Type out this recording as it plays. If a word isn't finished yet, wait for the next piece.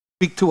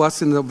speak to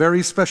us in a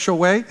very special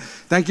way.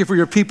 Thank you for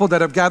your people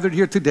that have gathered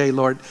here today,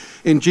 Lord.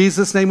 In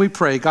Jesus' name we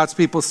pray. God's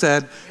people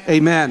said,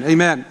 amen.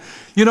 Amen.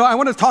 You know, I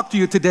want to talk to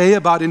you today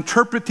about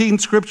interpreting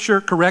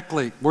Scripture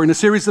correctly. We're in a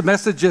series of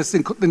messages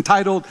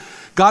entitled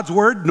God's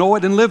Word, Know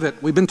It and Live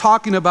It. We've been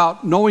talking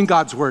about knowing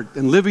God's Word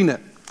and living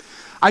it.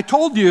 I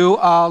told you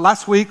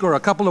last week or a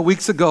couple of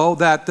weeks ago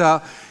that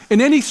in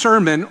any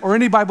sermon or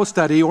any Bible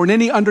study or in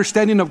any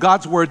understanding of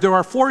God's Word, there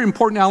are four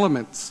important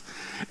elements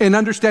in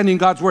understanding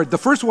God's Word. The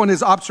first one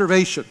is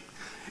observation.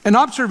 In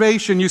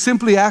observation, you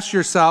simply ask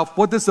yourself,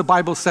 what does the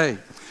Bible say?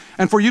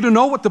 And for you to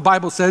know what the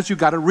Bible says, you've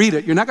got to read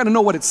it. You're not going to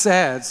know what it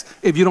says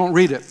if you don't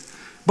read it.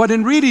 But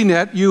in reading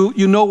it,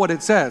 you know what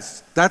it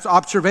says. That's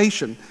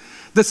observation.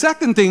 The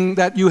second thing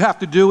that you have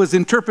to do is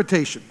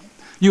interpretation.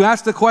 You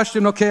ask the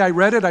question, okay, I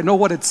read it, I know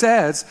what it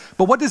says,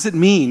 but what does it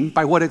mean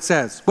by what it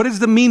says? What is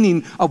the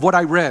meaning of what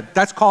I read?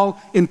 That's called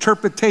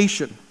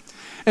interpretation.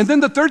 And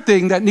then the third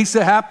thing that needs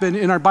to happen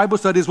in our Bible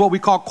study is what we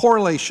call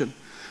correlation.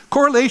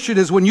 Correlation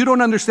is when you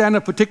don't understand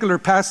a particular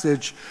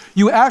passage,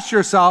 you ask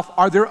yourself,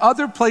 are there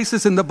other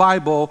places in the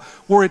Bible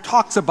where it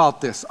talks about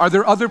this? Are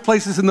there other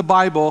places in the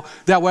Bible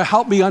that will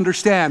help me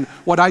understand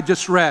what I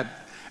just read?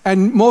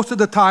 And most of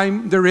the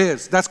time there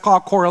is. That's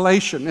called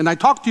correlation. And I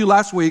talked to you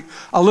last week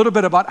a little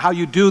bit about how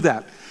you do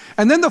that.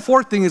 And then the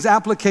fourth thing is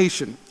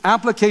application.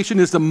 Application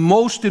is the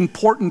most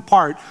important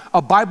part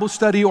of Bible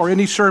study or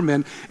any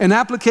sermon. And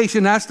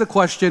application asks the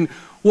question,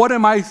 what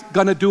am I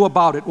going to do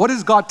about it? What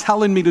is God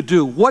telling me to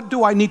do? What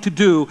do I need to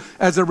do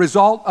as a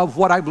result of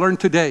what I've learned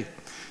today?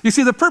 You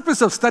see, the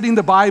purpose of studying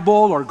the Bible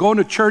or going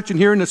to church and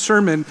hearing a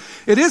sermon,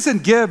 it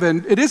isn't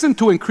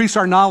to increase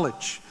our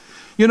knowledge.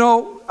 You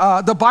know,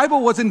 the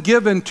Bible wasn't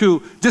given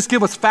to just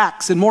give us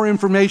facts and more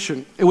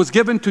information. It was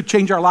given to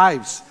change our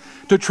lives,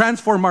 to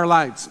transform our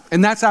lives.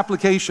 And that's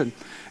application.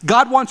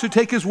 God wants to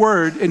take His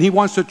Word and He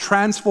wants to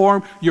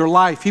transform your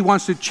life. He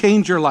wants to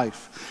change your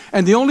life.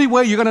 And the only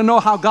way you're going to know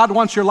how God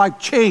wants your life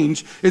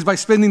changed is by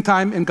spending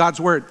time in God's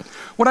Word.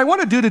 What I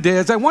want to do today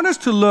is I want us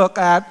to look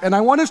at and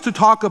I want us to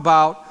talk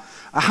about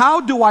how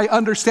do I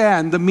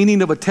understand the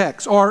meaning of a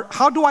text, or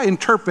how do I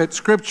interpret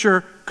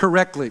Scripture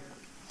correctly?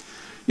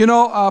 You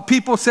know,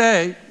 people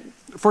say,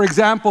 for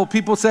example,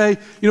 people say,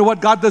 you know what,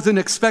 God doesn't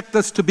expect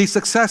us to be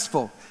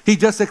successful. He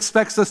just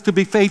expects us to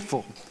be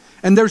faithful.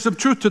 And there's some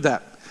truth to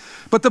that.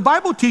 But the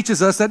Bible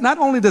teaches us that not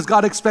only does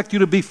God expect you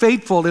to be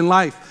faithful in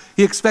life,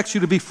 He expects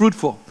you to be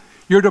fruitful.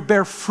 You're to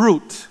bear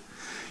fruit.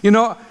 You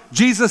know,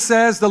 Jesus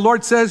says, the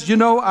Lord says, you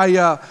know,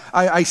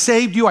 I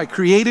saved you, I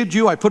created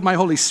you, I put my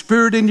Holy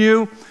Spirit in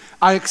you.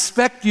 I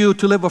expect you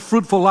to live a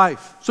fruitful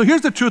life. So here's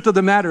the truth of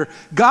the matter.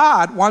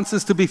 God wants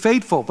us to be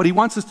faithful, but He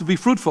wants us to be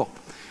fruitful.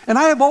 And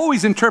I have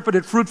always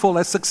interpreted fruitful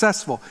as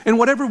successful in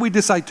whatever we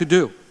decide to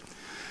do.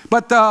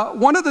 But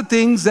one of the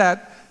things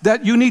that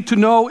you need to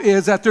know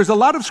is that there's a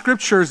lot of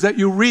scriptures that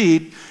you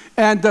read,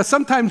 and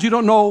sometimes you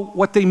don't know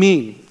what they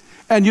mean,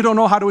 and you don't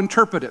know how to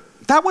interpret it.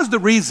 That was the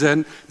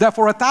reason that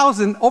for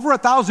over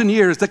 1,000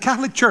 years, the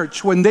Catholic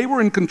Church, when they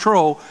were in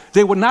control,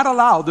 they would not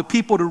allow the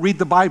people to read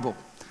the Bible.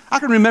 I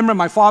can remember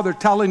my father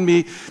telling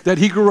me that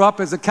he grew up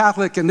as a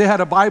Catholic and they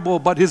had a Bible,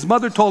 but his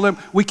mother told him,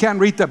 we can't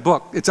read that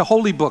book. It's a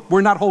holy book.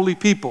 We're not holy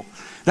people.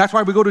 That's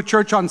why we go to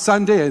church on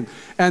Sunday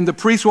and the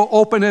priest will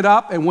open it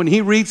up, and when he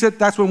reads it,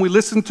 that's when we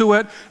listen to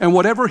it, and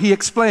whatever he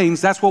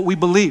explains, that's what we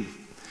believe.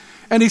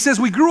 And he says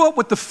we grew up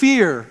with the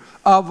fear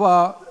of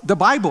the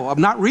Bible, of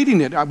not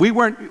reading it.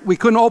 We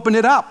couldn't open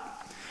it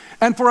up.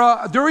 And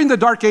during the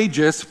Dark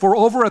Ages, for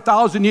over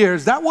 1,000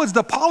 years, that was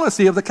the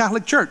policy of the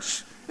Catholic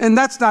Church. And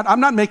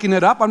I'm not making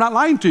it up, I'm not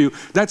lying to you,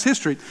 that's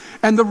history.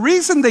 And the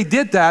reason they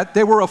did that,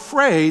 they were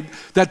afraid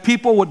that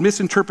people would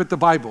misinterpret the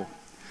Bible.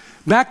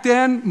 Back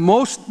then,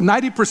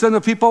 90%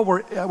 of people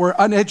were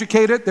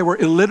uneducated, they were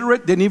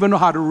illiterate, didn't even know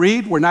how to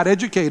read, were not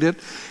educated.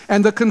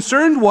 And the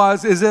concern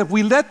is if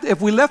we left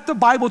the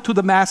Bible to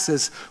the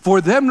masses,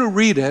 for them to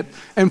read it,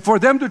 and for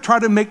them to try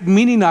to make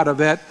meaning out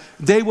of it,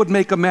 they would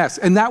make a mess.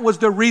 And that was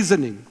their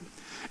reasoning.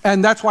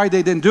 And that's why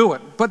they didn't do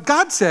it. But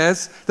God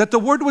says that the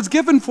Word was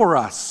given for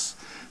us.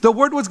 The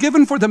Word was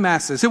given for the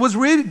masses. It was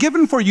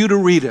given for you to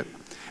read it.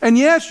 And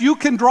yes, you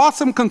can draw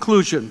some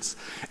conclusions.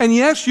 And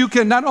yes, you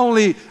can not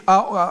only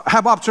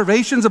have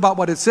observations about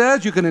what it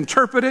says, you can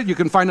interpret it, you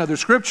can find other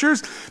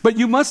scriptures, but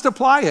you must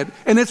apply it.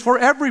 And it's for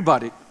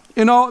everybody.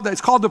 You know,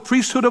 it's called the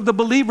priesthood of the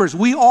believers.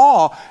 We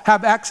all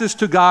have access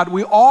to God.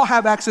 We all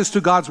have access to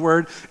God's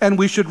Word, and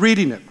we should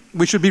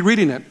be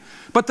reading it.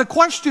 But the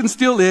question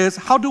still is,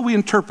 how do we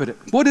interpret it?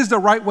 What is the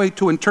right way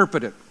to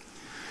interpret it?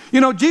 You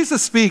know,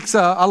 Jesus speaks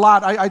a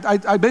lot.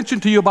 I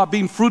mentioned to you about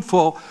being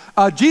fruitful.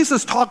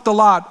 Jesus talked a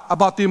lot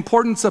about the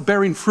importance of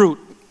bearing fruit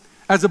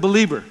as a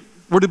believer.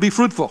 We're to be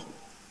fruitful.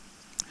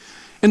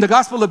 In the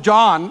Gospel of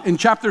John, in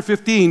chapter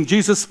 15,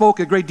 Jesus spoke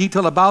in great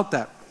detail about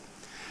that.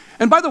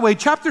 And by the way,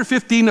 chapter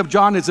 15 of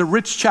John is a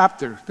rich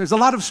chapter. There's a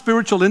lot of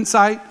spiritual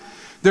insight.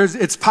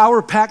 It's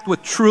power-packed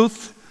with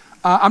truth.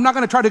 I'm not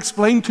going to try to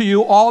explain to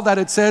you all that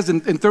it says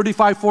in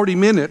 35, 40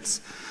 minutes.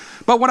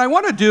 But what I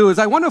want to do is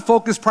I want to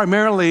focus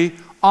primarily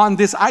on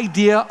this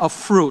idea of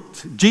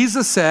fruit.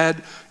 Jesus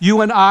said,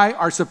 you and I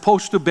are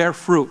supposed to bear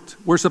fruit.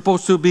 We're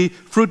supposed to be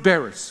fruit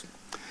bearers.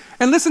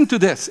 And listen to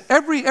this.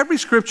 Every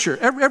scripture,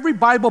 every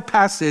Bible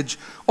passage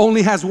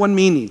only has one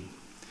meaning.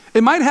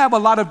 It might have a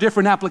lot of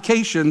different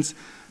applications,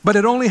 but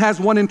it only has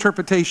one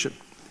interpretation.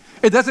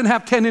 It doesn't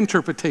have 10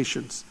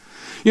 interpretations.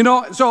 You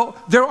know, so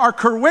there are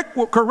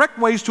correct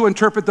ways to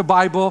interpret the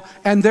Bible,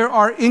 and there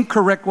are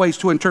incorrect ways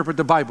to interpret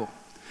the Bible.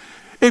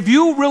 If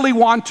you really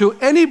want to,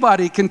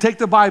 anybody can take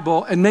the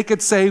Bible and make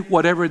it say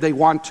whatever they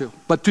want to.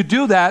 But to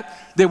do that,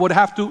 they would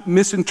have to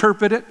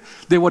misinterpret it.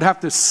 They would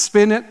have to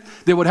spin it.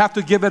 They would have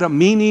to give it a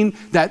meaning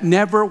that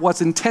never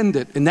was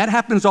intended. And that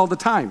happens all the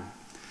time.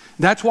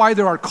 That's why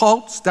there are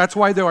cults. That's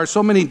why there are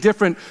so many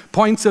different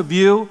points of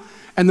view.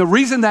 And the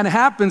reason that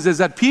happens is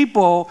that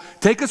people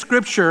take a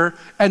scripture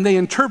and they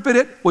interpret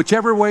it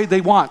whichever way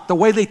they want, the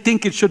way they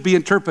think it should be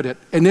interpreted.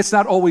 And it's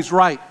not always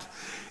right.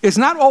 It's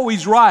not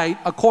always right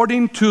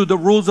according to the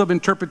rules of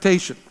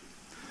interpretation.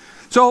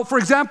 So, for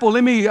example,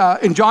 let me,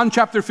 in John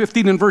chapter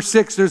 15 and verse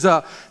 6, there's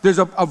a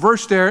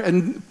verse there,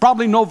 and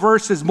probably no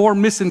verse is more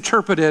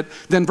misinterpreted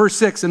than verse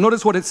 6. And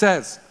notice what it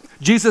says.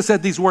 Jesus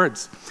said these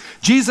words.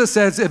 Jesus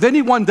says, if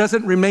anyone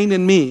doesn't remain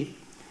in me,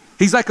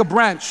 he's like a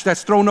branch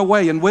that's thrown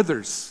away and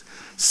withers.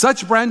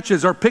 Such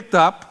branches are picked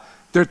up,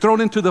 they're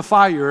thrown into the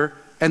fire,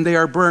 and they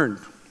are burned.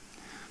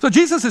 So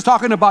Jesus is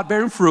talking about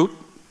bearing fruit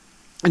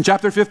in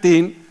chapter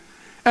 15.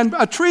 And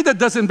a tree that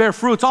doesn't bear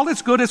fruits, all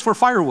it's good is for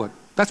firewood.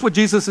 That's what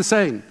Jesus is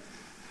saying.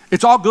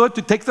 It's all good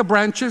to take the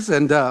branches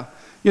and,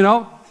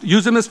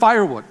 use them as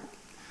firewood.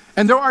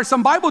 And there are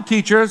some Bible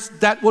teachers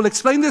that will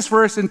explain this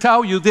verse and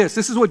tell you this.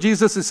 This is what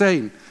Jesus is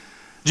saying.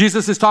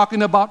 Jesus is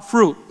talking about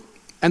fruit.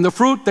 And the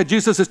fruit that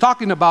Jesus is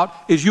talking about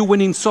is you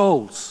winning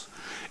souls.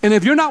 And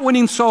if you're not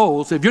winning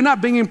souls, if you're not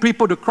bringing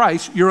people to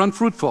Christ, you're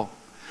unfruitful.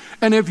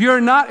 And if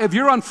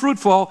you're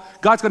unfruitful,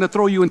 God's going to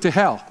throw you into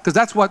hell. Because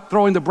that's what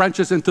throwing the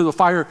branches into the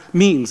fire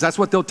means. That's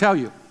what they'll tell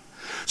you.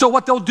 So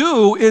what they'll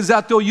do is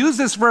that they'll use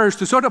this verse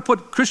to sort of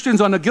put Christians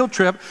on a guilt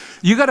trip.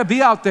 You got to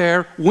be out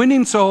there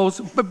winning souls,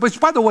 which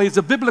by the way is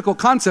a biblical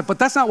concept, but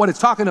that's not what it's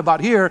talking about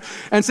here.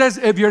 And says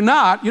if you're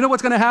not, you know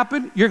what's going to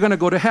happen? You're going to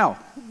go to hell.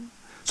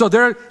 So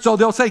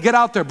they'll say, get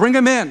out there, bring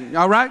them in,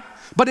 all right?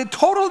 But it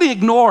totally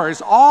ignores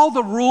all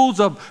the rules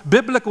of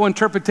biblical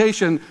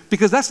interpretation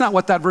because that's not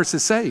what that verse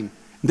is saying.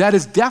 That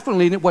is not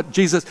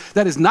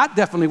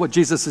definitely what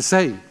Jesus is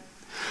saying.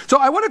 So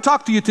I want to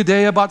talk to you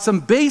today about some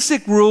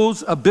basic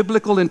rules of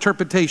biblical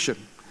interpretation.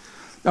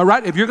 All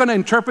right, if you're going to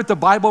interpret the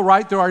Bible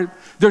right,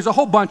 there's a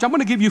whole bunch. I'm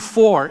going to give you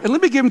 4. And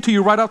let me give them to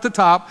you right off the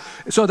top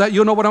so that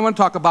you'll know what I'm going to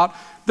talk about.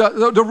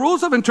 The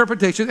rules of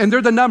interpretation, and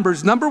they're the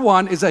numbers. Number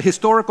 1 is a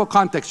historical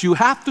context. You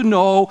have to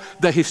know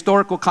the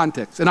historical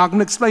context. And I'm going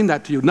to explain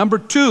that to you. Number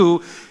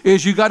 2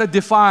 is you got to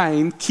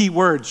define key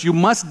words. You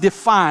must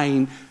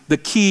define the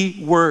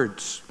key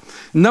words.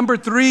 Number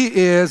 3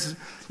 is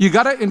you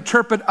got to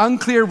interpret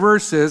unclear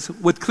verses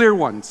with clear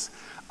ones.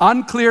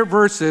 Unclear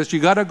verses, you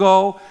got to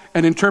go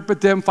and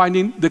interpret them,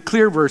 finding the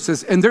clear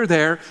verses, and they're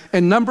there.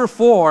 And number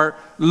 4,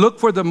 look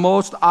for the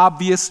most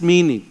obvious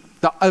meaning.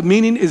 The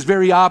meaning is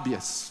very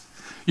obvious.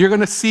 You're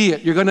going to see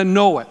it. You're going to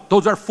know it.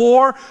 Those are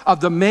 4 of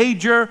the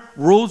major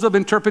rules of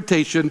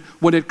interpretation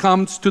when it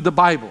comes to the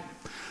Bible.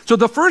 So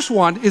the first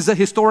one is the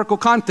historical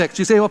context.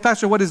 You say, well,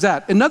 Pastor, what is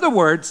that? In other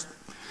words,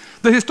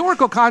 the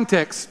historical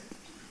context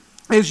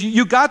is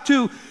you got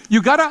to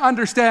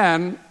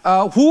understand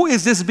who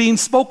is this being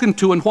spoken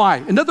to and why.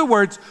 In other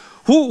words,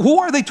 who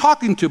are they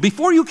talking to?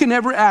 Before you can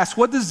ever ask,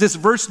 what does this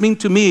verse mean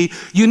to me?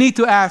 You need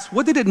to ask,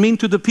 what did it mean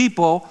to the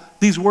people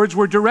these words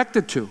were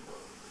directed to?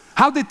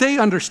 How did they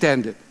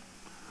understand it?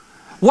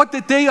 What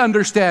did they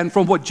understand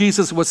from what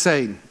Jesus was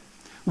saying?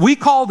 We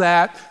call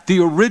that the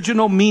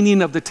original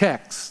meaning of the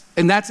text.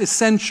 And that's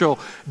essential.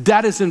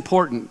 That is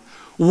important.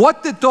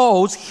 What did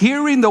those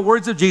hearing the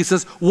words of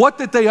Jesus, what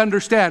did they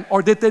understand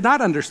or did they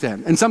not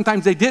understand? And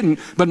sometimes they didn't,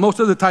 but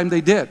most of the time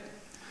they did.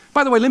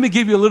 By the way, let me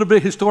give you a little bit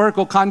of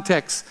historical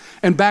context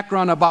and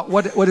background about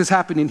what is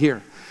happening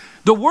here.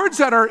 The words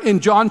that are in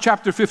John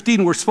chapter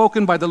 15 were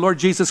spoken by the Lord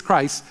Jesus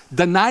Christ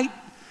the night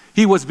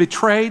he was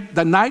betrayed,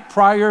 the night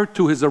prior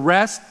to his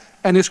arrest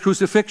and his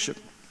crucifixion.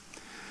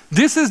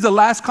 This is the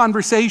last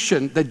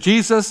conversation that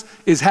Jesus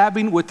is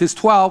having with his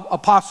 12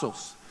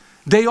 apostles.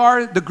 They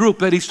are the group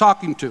that he's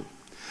talking to.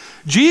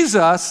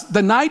 Jesus,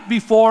 the night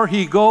before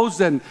he goes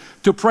and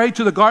to pray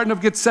to the Garden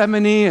of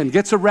Gethsemane and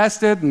gets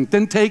arrested and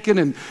then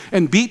taken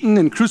and beaten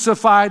and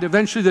crucified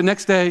eventually the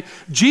next day,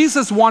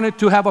 Jesus wanted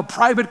to have a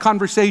private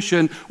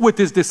conversation with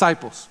his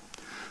disciples.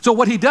 So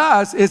what he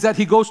does is that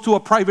he goes to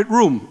a private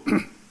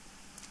room.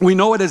 We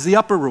know it as the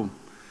upper room.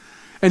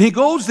 And he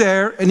goes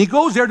there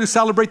to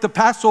celebrate the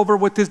Passover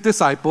with his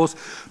disciples,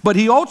 but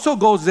he also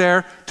goes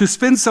there to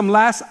spend some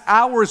last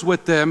hours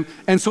with them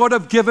and sort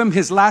of give them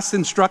his last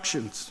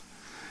instructions.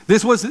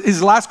 This was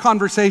his last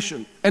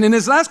conversation. And in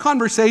his last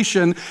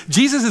conversation,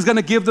 Jesus is going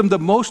to give them the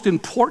most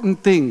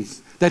important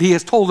things that he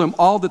has told them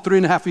all the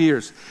 3.5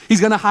 years. He's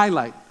going to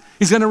highlight.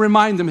 He's going to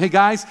remind them, hey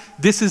guys,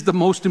 this is the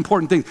most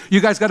important thing.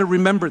 You guys got to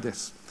remember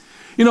this.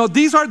 You know,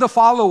 these are the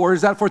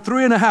followers that for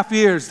 3.5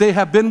 years, they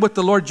have been with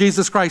the Lord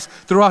Jesus Christ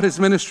throughout his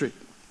ministry.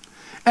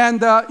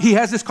 And he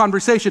has this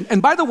conversation.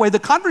 And by the way, the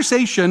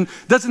conversation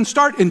doesn't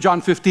start in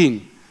John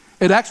 15.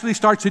 It actually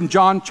starts in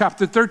John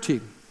chapter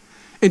 13.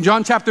 In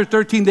John chapter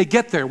 13, they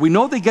get there. We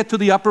know they get to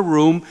the upper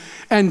room,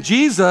 and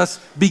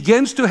Jesus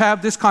begins to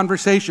have this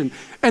conversation.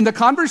 And the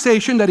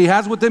conversation that he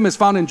has with them is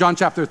found in John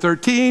chapter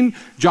 13,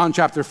 John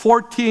chapter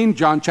 14,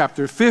 John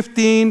chapter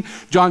 15,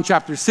 John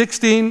chapter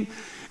 16.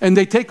 And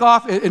they take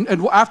off, and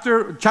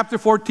after chapter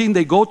 14,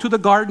 they go to the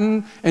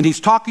garden, and he's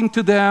talking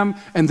to them,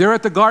 and there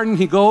at the garden,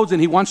 he goes,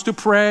 and he wants to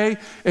pray,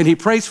 and he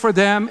prays for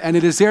them, and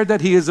it is there that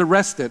he is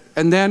arrested.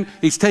 And then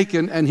he's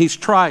taken, and he's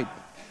tried.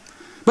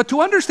 But to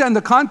understand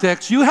the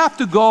context, you have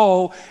to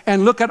go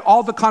and look at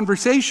all the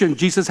conversation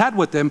Jesus had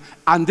with them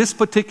on this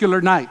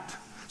particular night.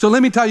 So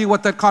let me tell you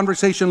what that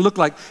conversation looked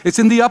like. It's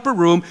in the upper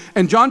room,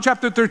 and John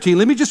chapter 13.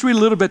 Let me just read a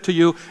little bit to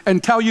you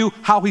and tell you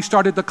how he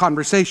started the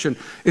conversation.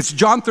 It's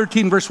John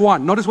 13, verse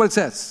 1. Notice what it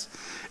says.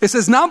 It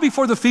says, now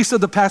before the feast of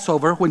the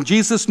Passover, when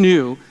Jesus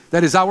knew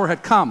that his hour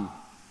had come,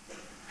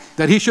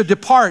 that he should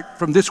depart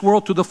from this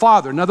world to the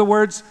Father. In other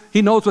words,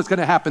 he knows what's going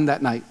to happen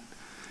that night.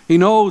 He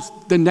knows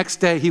the next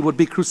day he would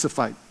be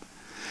crucified.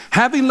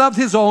 Having loved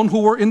his own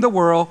who were in the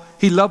world,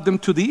 he loved them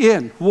to the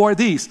end. Who are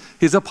these?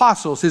 His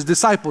apostles, his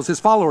disciples, his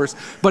followers.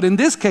 But in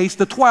this case,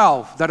 the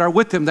 12 that are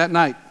with him that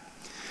night.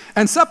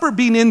 And supper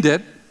being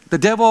ended, the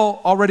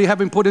devil already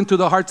having put into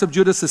the hearts of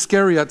Judas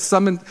Iscariot,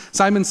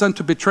 Simon's son,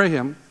 to betray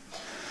him.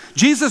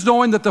 Jesus,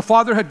 knowing that the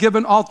Father had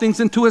given all things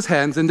into his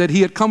hands, and that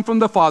he had come from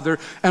the Father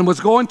and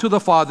was going to the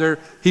Father,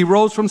 he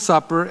rose from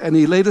supper, and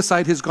he laid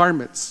aside his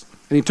garments.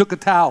 And he took a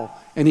towel,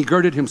 and he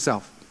girded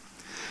himself.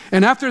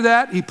 And after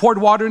that, he poured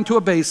water into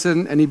a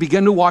basin, and he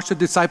began to wash the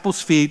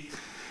disciples' feet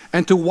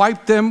and to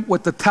wipe them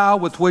with the towel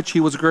with which he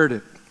was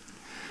girded.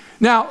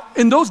 Now,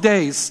 in those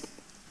days,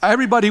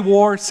 everybody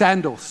wore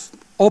sandals,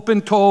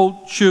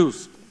 open-toed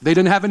shoes. They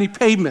didn't have any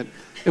pavement.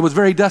 It was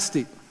very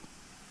dusty.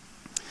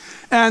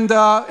 And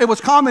it was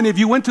common if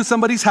you went to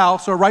somebody's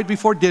house or right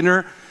before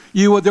dinner,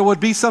 there would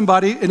be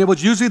somebody, and it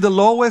was usually the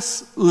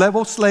lowest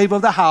level slave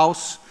of the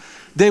house.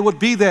 They would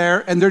be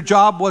there, and their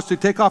job was to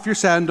take off your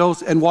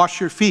sandals and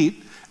wash your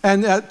feet.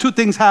 And two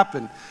things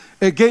happened.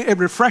 It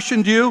refreshed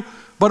you,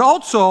 but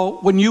also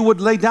when you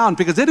would lay down,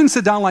 because they didn't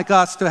sit down like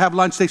us to have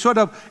lunch, they sort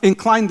of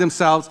inclined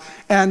themselves.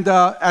 And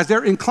as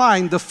they're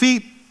inclined, the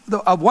feet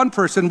of one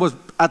person was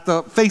at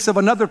the face of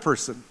another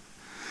person.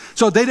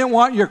 So they didn't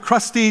want your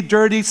crusty,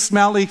 dirty,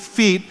 smelly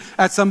feet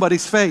at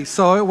somebody's face.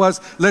 So it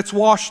was, let's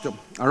wash them,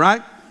 all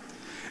right?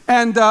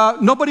 And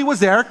nobody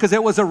was there because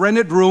it was a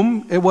rented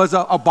room. It was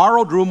a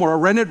borrowed room or a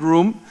rented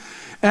room.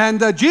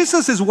 And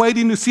Jesus is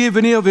waiting to see if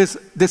any of his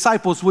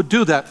disciples would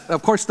do that.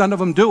 Of course, none of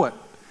them do it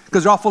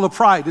because they're all full of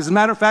pride. As a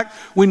matter of fact,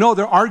 we know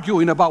they're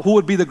arguing about who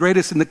would be the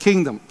greatest in the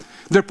kingdom.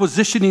 They're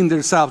positioning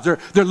themselves.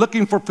 They're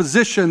looking for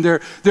position.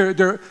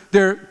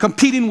 They're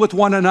competing with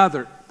one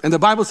another. And the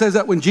Bible says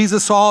that when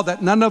Jesus saw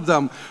that none of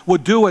them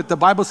would do it, the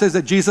Bible says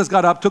that Jesus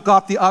got up, took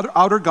off the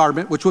outer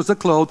garment, which was the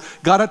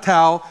cloth, got a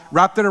towel,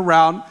 wrapped it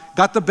around,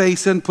 got the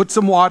basin, put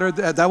some water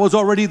that was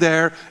already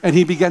there, and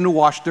he began to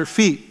wash their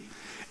feet.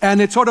 And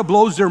it sort of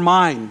blows their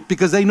mind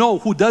because they know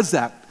who does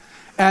that.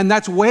 And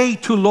that's way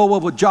too low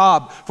of a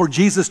job for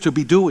Jesus to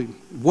be doing.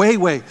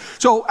 Way.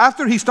 So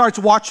after he starts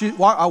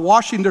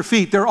washing their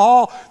feet, they're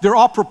all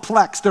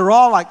perplexed. They're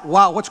all like,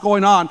 wow, what's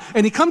going on?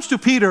 And he comes to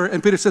Peter,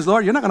 and Peter says,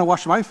 Lord, you're not going to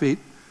wash my feet.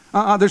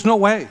 There's no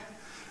way.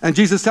 And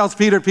Jesus tells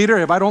Peter,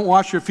 if I don't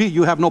wash your feet,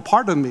 you have no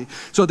part of me.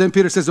 So then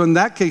Peter says, well, in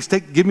that case,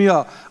 give me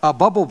a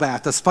bubble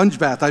bath, a sponge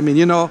bath. I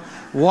mean,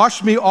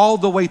 wash me all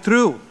the way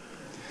through.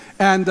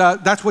 And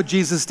that's what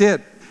Jesus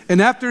did.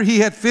 And after he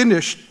had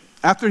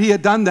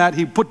done that,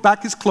 he put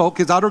back his cloak,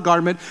 his outer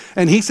garment,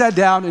 and he sat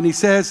down and he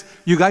says,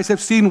 you guys have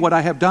seen what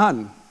I have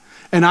done.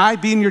 And I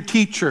being your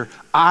teacher,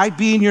 I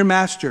being your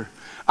master,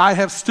 I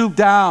have stooped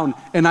down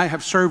and I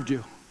have served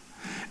you.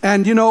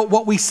 And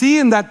what we see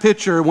in that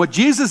picture, what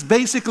Jesus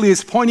basically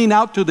is pointing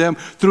out to them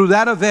through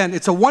that event,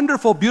 it's a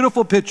wonderful,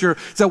 beautiful picture.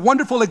 It's a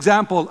wonderful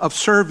example of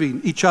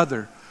serving each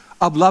other,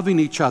 of loving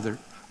each other,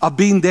 of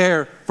being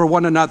there for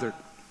one another.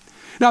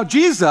 Now,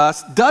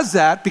 Jesus does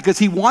that because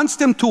he wants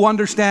them to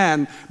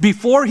understand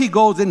before he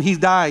goes and he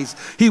dies.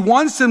 He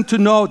wants them to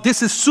know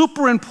this is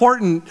super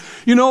important.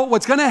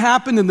 What's going to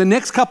happen in the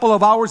next couple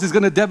of hours is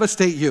going to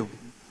devastate you.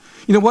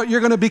 You know what? You're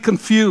going to be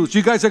confused.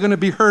 You guys are going to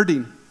be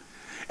hurting.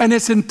 And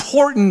it's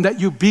important that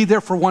you be there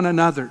for one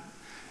another,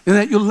 and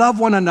that you love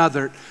one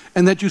another,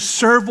 and that you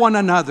serve one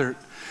another,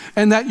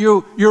 and that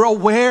you're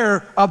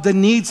aware of the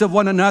needs of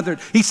one another.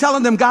 He's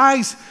telling them,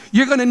 guys,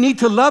 you're going to need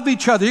to love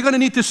each other. You're going to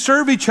need to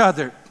serve each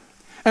other.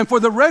 And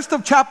for the rest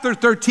of chapter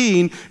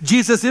 13,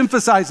 Jesus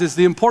emphasizes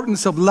the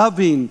importance of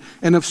loving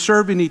and of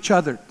serving each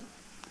other.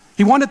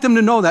 He wanted them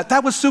to know that.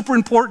 That was super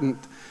important.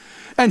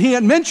 And he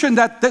had mentioned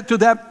that to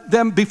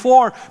them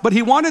before, but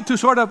he wanted to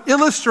sort of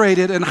illustrate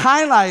it and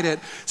highlight it.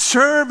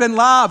 Serve and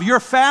love.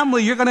 Your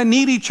family, you're going to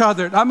need each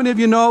other. How many of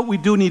you know we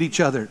do need each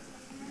other?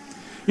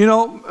 You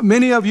know,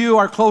 many of you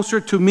are closer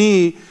to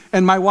me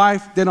and my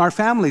wife than our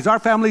families. Our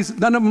families,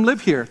 none of them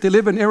live here. They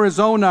live in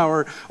Arizona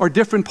or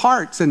different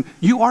parts, and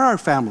you are our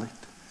family.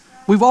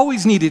 We've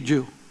always needed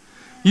you.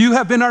 You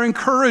have been our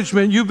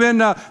encouragement. You've been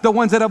the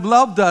ones that have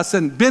loved us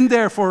and been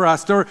there for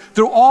us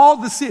through all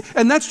the,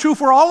 and that's true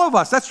for all of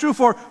us. That's true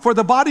for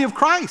the body of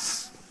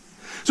Christ.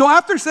 So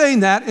after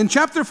saying that, in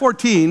chapter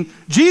 14,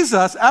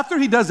 Jesus, after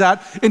he does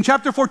that, in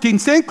chapter 14,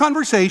 same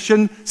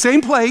conversation,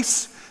 same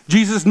place,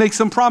 Jesus makes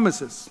some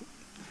promises.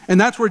 And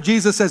that's where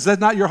Jesus says,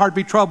 let not your heart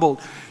be troubled.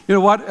 You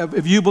know what?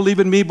 If you believe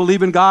in me,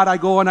 believe in God, I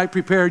go and I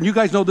prepare. And you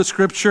guys know the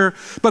scripture.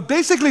 But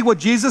basically what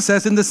Jesus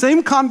says in the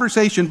same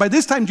conversation, by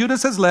this time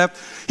Judas has left,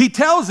 he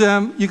tells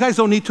them, you guys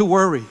don't need to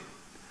worry.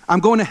 I'm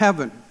going to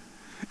heaven.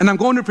 And I'm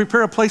going to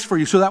prepare a place for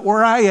you so that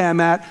where I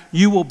am at,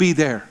 you will be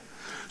there.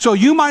 So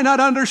you might not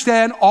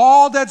understand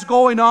all that's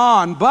going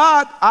on,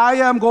 but I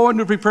am going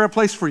to prepare a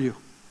place for you.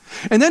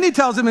 And then he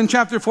tells them in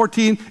chapter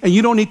 14, and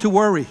you don't need to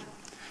worry.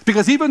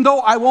 Because even though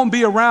I won't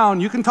be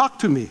around, you can talk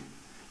to me.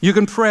 You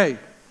can pray.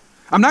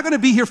 I'm not going to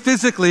be here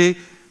physically,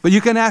 but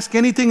you can ask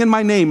anything in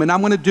my name, and I'm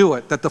going to do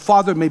it, that the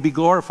Father may be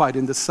glorified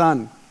in the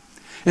Son.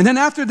 And then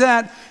after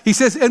that, he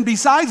says, and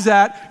besides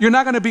that, you're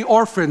not going to be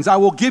orphans. I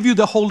will give you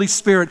the Holy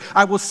Spirit.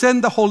 I will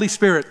send the Holy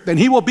Spirit, and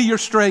he will be your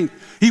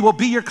strength. He will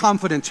be your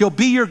confidence. He'll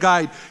be your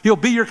guide. He'll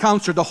be your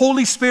counselor. The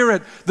Holy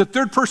Spirit, the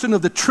third person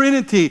of the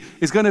Trinity,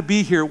 is going to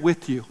be here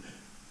with you.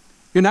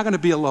 You're not going to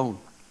be alone.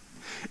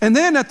 And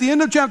then at the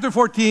end of chapter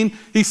 14,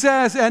 he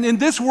says, and in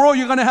this world,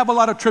 you're going to have a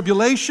lot of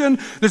tribulation.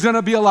 There's going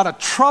to be a lot of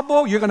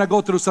trouble. You're going to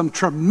go through some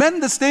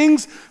tremendous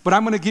things, but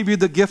I'm going to give you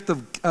the gift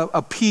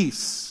of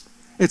peace.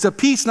 It's a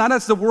peace not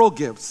as the world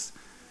gives.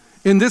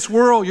 In this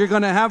world, you're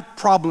going to have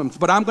problems,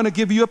 but I'm going to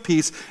give you a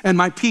peace, and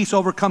my peace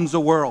overcomes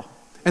the world.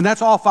 And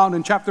that's all found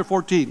in chapter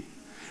 14.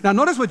 Now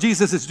notice what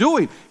Jesus is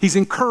doing. He's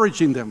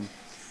encouraging them.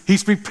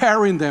 He's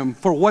preparing them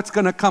for what's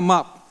going to come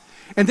up.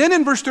 And then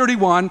in verse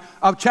 31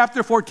 of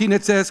chapter 14,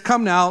 it says,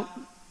 come now,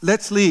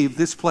 let's leave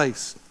this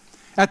place.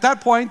 At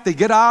that point, they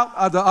get out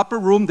of the upper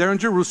room there in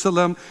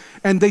Jerusalem,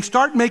 and they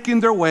start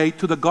making their way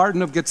to the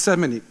Garden of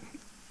Gethsemane.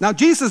 Now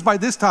Jesus, by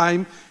this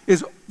time,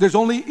 there's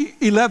only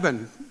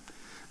 11.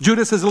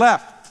 Judas has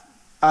left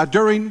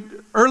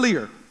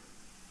earlier.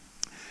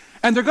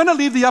 And they're going to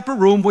leave the upper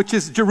room, which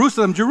is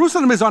Jerusalem.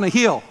 Jerusalem is on a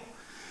hill.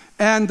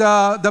 And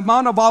the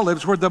Mount of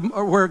Olives,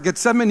 where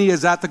Gethsemane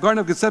is at, the Garden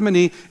of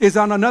Gethsemane, is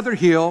on another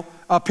hill,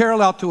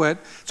 parallel to it.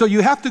 So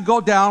you have to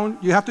go down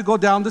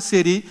the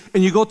city,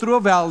 and you go through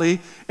a valley,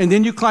 and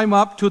then you climb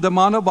up to the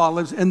Mount of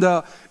Olives, and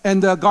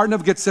the Garden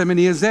of Gethsemane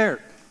is there.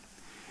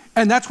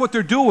 And that's what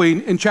they're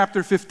doing in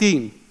chapter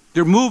 15.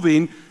 They're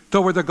moving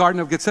toward the Garden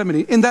of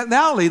Gethsemane. In that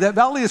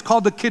valley is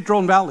called the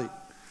Kidron Valley.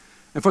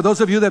 And for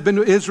those of you that have been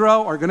to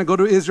Israel or are going to go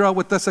to Israel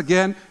with us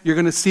again, you're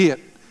going to see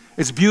it.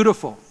 It's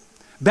beautiful.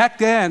 Back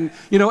then,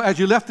 you know, as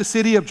you left the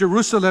city of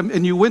Jerusalem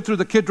and you went through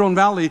the Kidron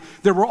Valley,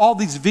 there were all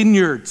these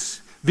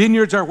vineyards.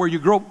 Vineyards are where you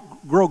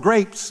grow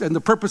grapes, and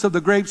the purpose of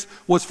the grapes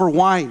was for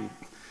wine.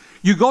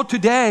 You go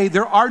today,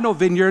 there are no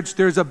vineyards.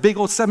 There's a big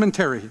old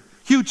cemetery,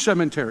 huge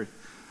cemetery,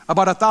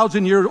 about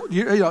 1,000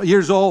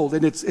 years old,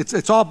 and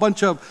it's all a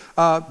bunch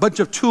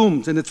of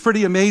tombs, and it's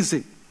pretty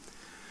amazing.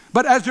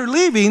 But as they're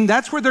leaving,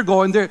 that's where they're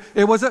going.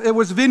 It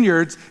was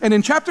vineyards. And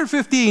in chapter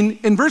 15,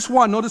 in verse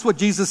 1, notice what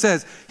Jesus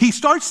says. He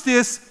starts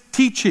this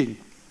teaching.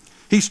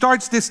 He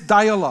starts this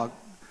dialogue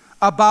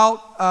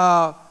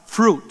about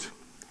fruit,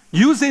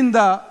 using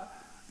the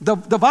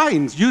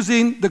vines,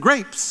 using the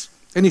grapes.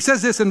 And he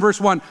says this in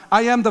verse 1,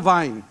 I am the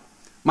vine.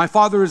 My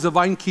Father is the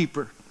vine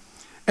keeper.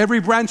 Every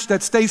branch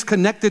that stays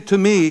connected to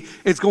me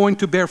is going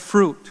to bear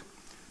fruit.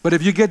 But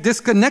if you get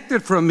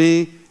disconnected from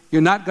me,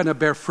 you're not going to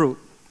bear fruit.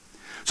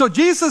 So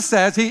Jesus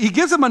says, he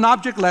gives them an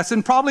object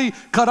lesson, probably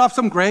cut off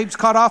some grapes,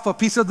 cut off a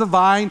piece of the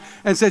vine,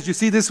 and says, you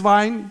see this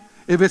vine?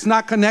 If it's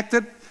not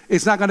connected,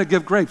 it's not going to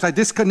give grapes. I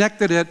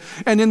disconnected it.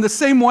 And in the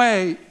same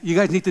way, you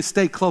guys need to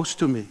stay close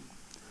to me.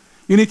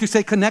 You need to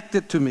stay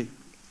connected to me.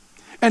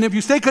 And if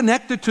you stay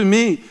connected to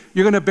me,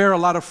 you're going to bear a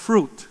lot of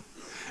fruit.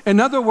 In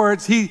other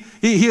words, he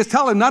is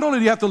telling, not only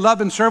do you have to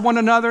love and serve one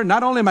another,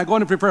 not only am I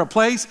going to prepare a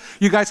place,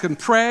 you guys can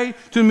pray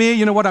to me.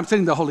 You know what? I'm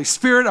sending the Holy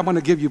Spirit. I'm going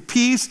to give you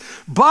peace.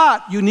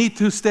 But you need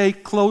to stay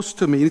close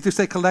to me. You need to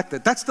stay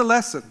connected. That's the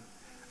lesson.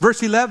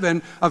 Verse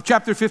 11 of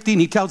chapter 15,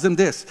 he tells them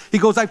this. He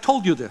goes, I've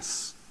told you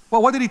this.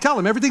 Well, what did he tell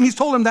them? Everything he's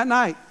told them that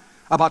night.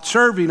 About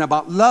serving,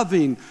 about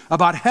loving,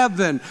 about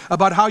heaven,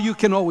 about how you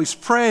can always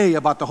pray,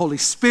 about the Holy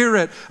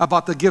Spirit,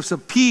 about the gifts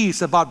of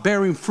peace, about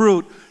bearing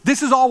fruit.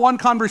 This is all one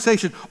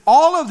conversation.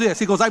 All of this,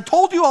 he goes, I've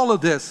told you all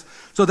of this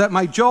so that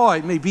my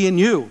joy may be in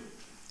you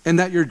and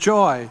that your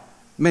joy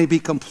may be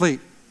complete.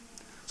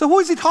 So who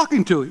is he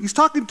talking to? He's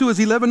talking to his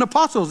 11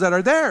 apostles that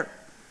are there.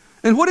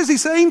 And what is he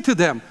saying to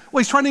them? Well,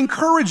 he's trying to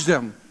encourage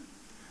them.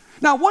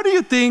 Now, what do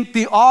you think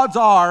the odds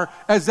are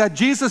as that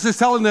Jesus is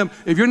telling them,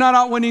 if you're not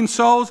out winning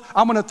souls,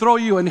 I'm going to throw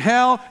you in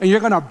hell and you're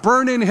going to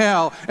burn in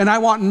hell and I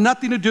want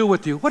nothing to do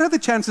with you? What are the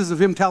chances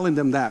of him telling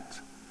them that?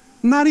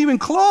 Not even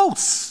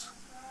close.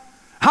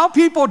 How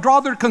people draw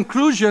their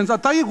conclusions, I'll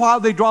tell you how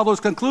they draw those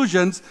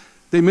conclusions.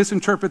 They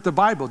misinterpret the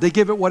Bible. They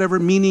give it whatever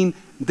meaning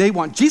they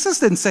want. Jesus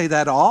didn't say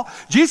that all.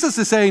 Jesus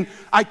is saying,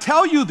 I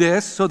tell you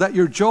this so that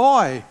your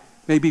joy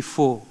may be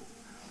full,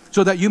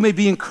 so that you may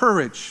be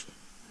encouraged.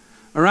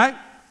 All right?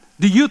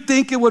 Do you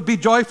think it would be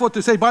joyful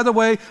to say, by the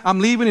way, I'm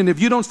leaving, and if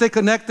you don't stay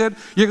connected,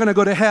 you're going to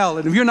go to hell.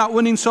 And if you're not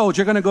winning souls,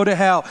 you're going to go to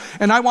hell.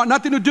 And I want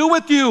nothing to do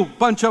with you,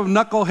 bunch of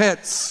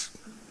knuckleheads.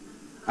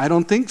 I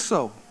don't think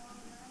so.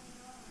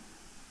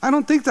 I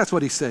don't think that's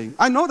what he's saying.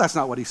 I know that's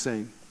not what he's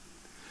saying.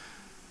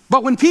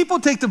 But when people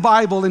take the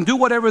Bible and do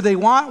whatever they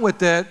want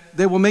with it,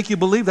 they will make you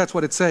believe that's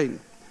what it's saying.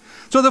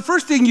 So the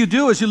first thing you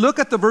do is you look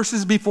at the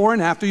verses before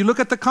and after. You look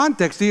at the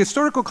context, the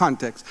historical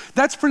context.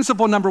 That's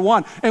principle number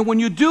one. And when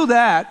you do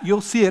that,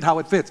 you'll see it how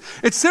it fits.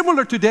 It's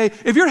similar today.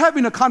 If you're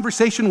having a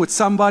conversation with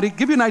somebody,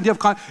 give you an idea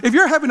of if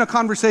you're having a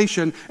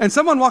conversation and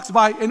someone walks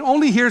by and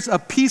only hears a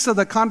piece of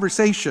the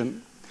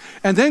conversation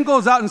and then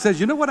goes out and says,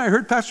 you know what I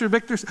heard Pastor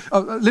Victor say?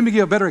 Let me give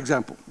you a better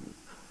example.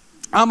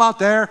 I'm out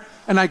there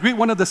and I greet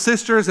one of the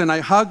sisters and I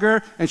hug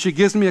her and she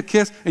gives me a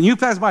kiss, and you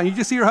pass by and you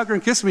just see her hug her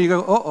and kiss me. You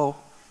go, uh-oh.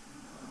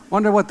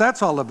 Wonder what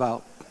that's all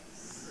about.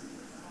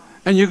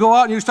 And you go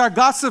out and you start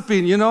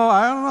gossiping. You know,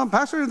 I don't know,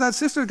 Pastor, that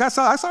sister, I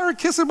saw her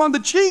kiss him on the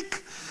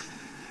cheek.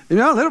 You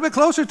know, a little bit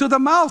closer to the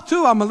mouth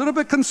too. I'm a little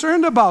bit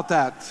concerned about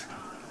that.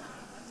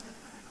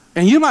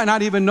 And you might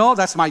not even know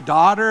that's my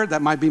daughter.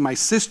 That might be my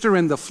sister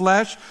in the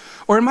flesh.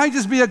 Or it might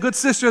just be a good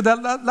sister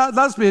that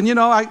loves me. And you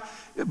know,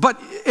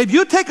 but if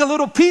you take a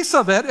little piece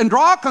of it and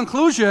draw a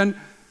conclusion,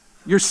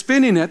 you're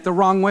spinning it the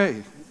wrong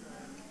way.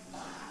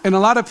 And a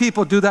lot of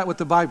people do that with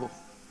the Bible.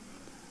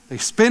 They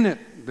spin it.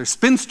 They're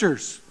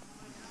spinsters.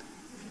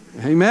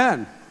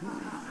 Amen.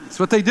 That's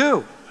what they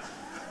do.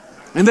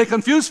 And they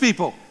confuse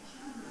people.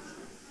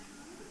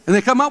 And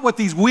they come up with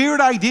these weird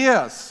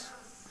ideas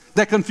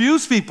that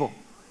confuse people.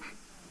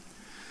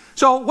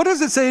 So what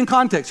does it say in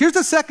context? Here's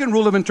the second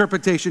rule of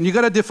interpretation. You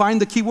got to define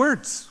the key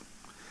words.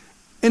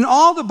 In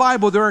all the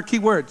Bible, there are key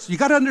words. You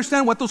got to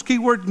understand what those key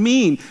words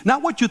mean,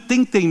 not what you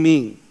think they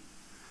mean.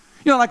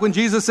 You know, like when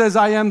Jesus says,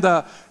 I am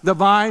the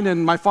vine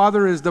and my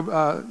Father is the,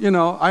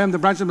 I am the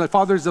branch and my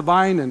Father is the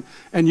vine,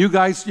 and you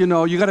guys, you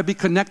got to be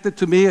connected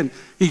to me. And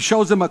he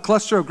shows them a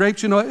cluster of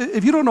grapes. You know,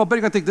 if you don't know,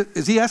 you're going to think,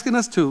 is he asking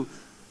us to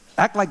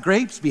act like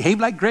grapes, behave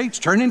like grapes,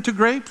 turn into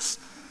grapes?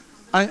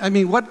 I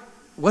mean,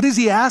 what is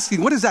he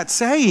asking? What is that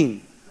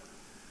saying?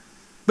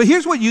 But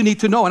here's what you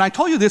need to know, and I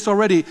told you this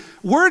already.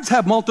 Words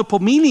have multiple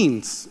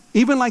meanings,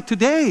 even like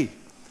today.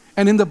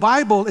 And in the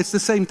Bible, it's the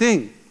same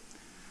thing.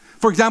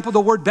 For example, the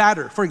word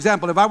batter. For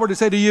example, if I were to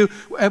say to you,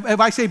 if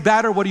I say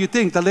batter, what do you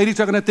think? The ladies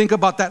are going to think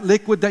about that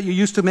liquid that you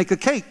use to make a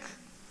cake.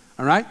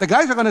 All right? The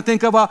guys are going to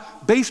think of a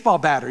baseball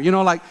batter. You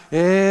know, like,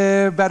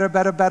 batter,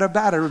 batter, batter,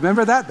 batter.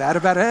 Remember that? Batter,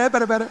 batter,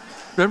 batter, batter.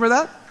 Remember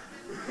that?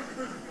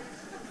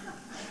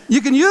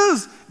 You can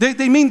use,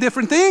 they mean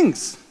different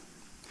things.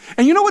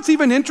 And you know what's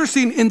even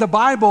interesting in the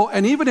Bible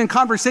and even in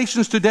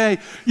conversations today?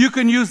 You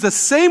can use the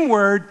same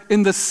word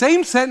in the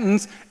same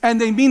sentence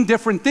and they mean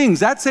different things.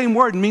 That same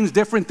word means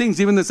different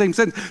things, even the same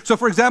sentence. So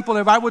for example,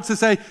 if I were to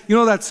say, you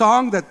know that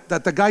song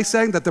that the guy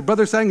sang, that the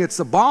brother sang, it's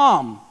a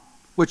bomb,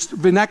 which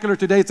vernacular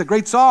today, it's a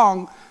great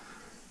song,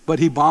 but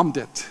he bombed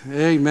it.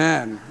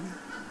 Amen.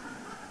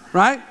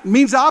 Right?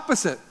 Means the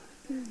opposite.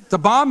 The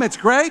bomb, it's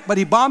great, but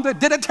he bombed it,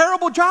 did a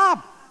terrible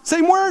job.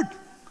 Same word.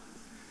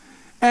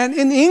 And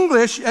in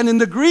English and in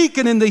the Greek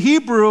and in the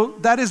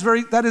Hebrew,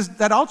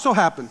 that also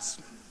happens.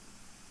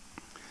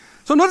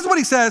 So notice what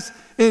he says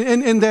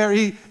in there.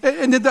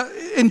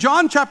 In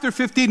John chapter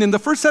 15, in the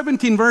first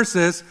 17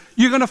 verses,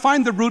 you're going to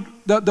find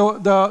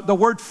the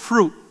word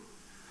fruit.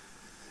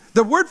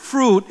 The word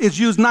fruit is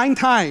used 9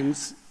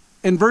 times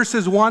in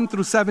verses 1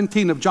 through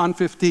 17 of John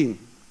 15.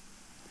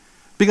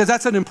 Because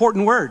that's an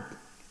important word.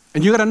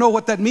 And you got to know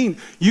what that means.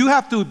 You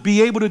have to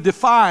be able to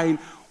define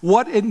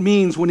what it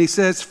means when he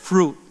says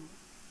fruit.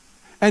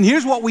 And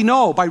here's what we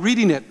know by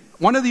reading it.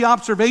 One of the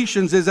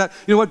observations is that,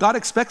 you know what, God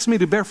expects me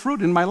to bear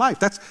fruit in my life.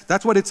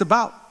 That's what it's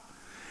about.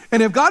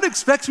 And if God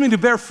expects me to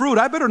bear fruit,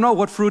 I better know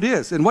what fruit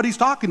is and what he's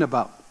talking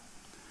about.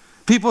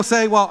 People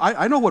say, well,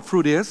 I know what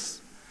fruit is.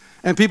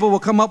 And people will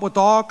come up with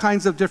all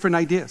kinds of different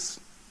ideas.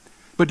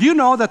 But do you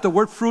know that the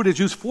word fruit is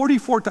used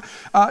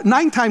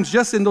 9 times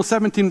just in those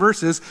 17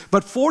 verses,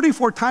 but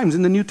 44 times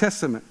in the New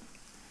Testament?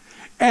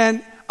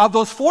 And of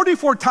those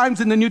 44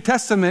 times in the New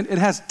Testament, it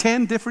has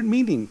 10 different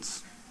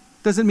meanings.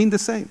 Doesn't mean the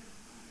same.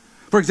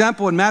 For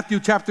example, in Matthew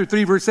chapter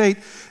 3, verse 8,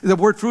 the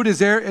word fruit is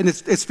there, and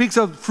it speaks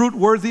of fruit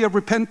worthy of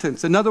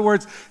repentance. In other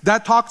words,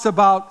 that talks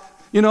about,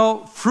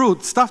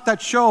 fruit, stuff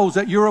that shows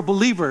that you're a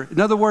believer.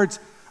 In other words,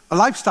 a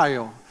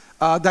lifestyle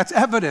that's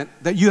evident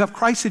that you have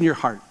Christ in your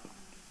heart.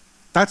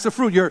 That's the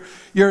fruit, your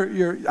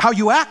how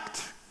you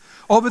act.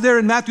 Over there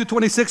in Matthew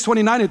 26,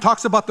 29, it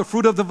talks about the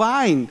fruit of the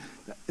vine,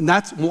 and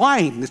that's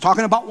wine. It's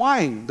talking about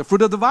wine, the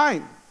fruit of the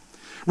vine.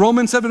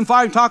 Romans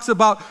 7:5 talks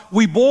about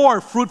we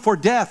bore fruit for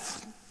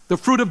death, the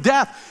fruit of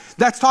death.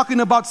 That's talking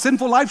about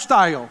sinful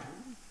lifestyle,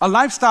 a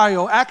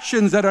lifestyle,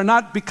 actions that are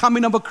not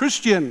becoming of a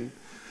Christian,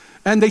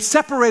 and they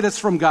separate us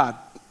from God.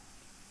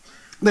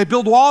 They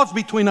build walls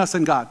between us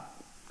and God.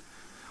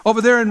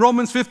 Over there in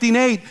Romans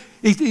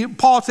 15:8,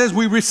 Paul says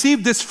we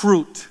received this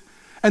fruit.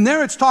 And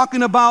there it's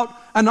talking about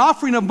an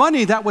offering of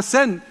money that was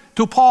sent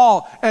to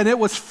Paul, and it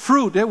was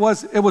fruit. It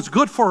was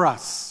good for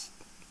us.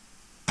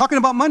 Talking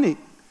about money.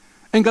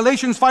 In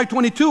Galatians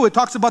 5:22, it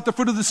talks about the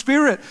fruit of the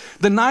Spirit,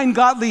 the 9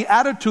 godly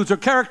attitudes or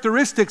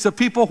characteristics of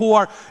people who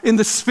are in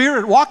the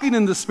Spirit, walking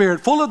in the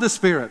Spirit, full of the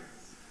Spirit.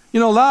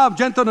 Love,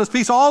 gentleness,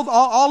 peace,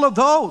 all of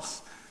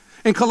those.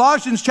 In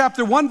Colossians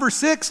chapter 1, verse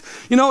 6,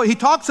 he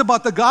talks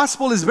about the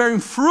gospel is bearing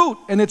fruit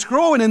and it's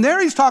growing. And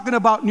there he's talking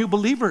about new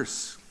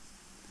believers,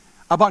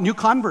 about new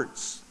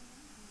converts,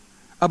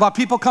 about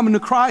people coming to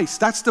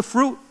Christ. That's the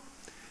fruit.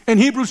 In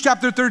Hebrews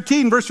chapter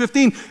 13, verse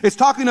 15, it's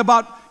talking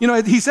about,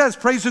 he says,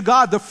 praise to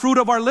God, the fruit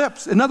of our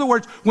lips. In other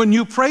words, when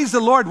you praise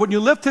the Lord, when you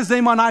lift his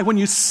name on high, when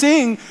you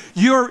sing,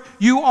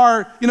 you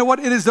are,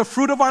 it is the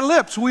fruit of our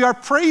lips. We are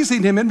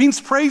praising him. It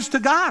means praise to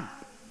God.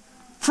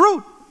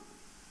 Fruit.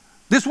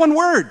 This one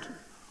word.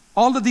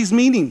 All of these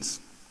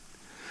meanings.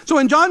 So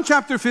in John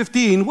chapter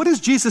 15, what is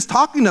Jesus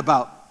talking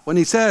about when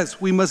he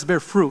says we must bear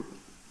fruit?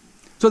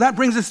 So that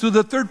brings us to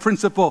the third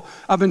principle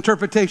of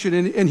interpretation,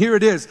 and here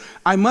it is.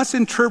 I must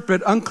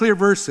interpret unclear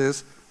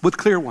verses with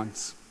clear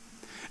ones.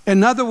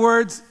 In other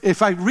words,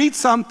 if I read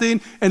something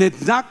and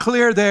it's not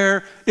clear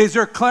there, is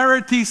there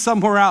clarity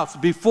somewhere else?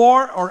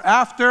 Before or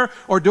after?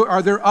 Or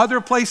are there other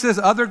places,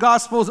 other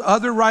gospels,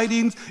 other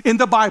writings in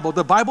the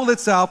Bible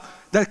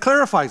itself, that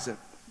clarifies it?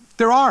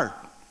 There are.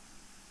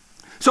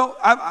 So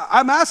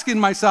I'm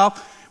asking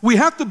myself, we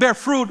have to bear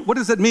fruit. What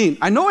does it mean?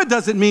 I know it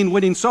doesn't mean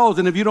winning souls,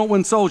 and if you don't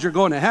win souls, you're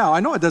going to hell.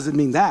 I know it doesn't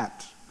mean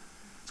that.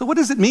 So what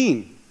does it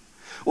mean?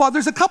 Well,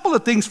 there's a couple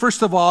of things,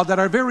 first of all, that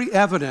are very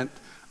evident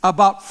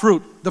about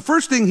fruit. The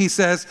first thing he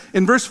says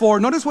in verse 4,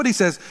 notice what he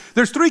says.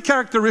 There's 3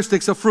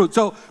 characteristics of fruit.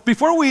 So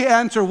before we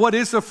answer what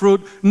is a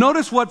fruit,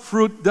 notice what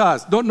fruit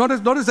does.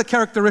 Notice the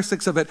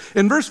characteristics of it.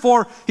 In verse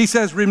 4, he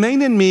says,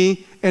 remain in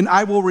me, and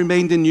I will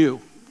remain in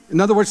you. In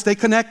other words, stay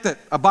connected,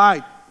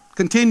 abide,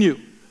 continue.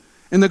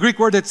 In the Greek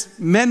word, it's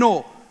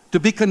meno, to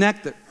be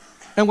connected.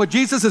 And what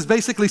Jesus is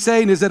basically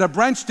saying is that a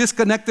branch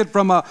disconnected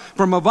from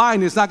a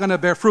vine is not going to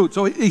bear fruit.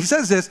 So he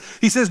says this,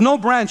 he says, no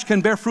branch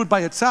can bear fruit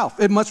by itself.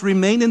 It must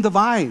remain in the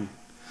vine.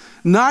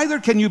 Neither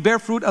can you bear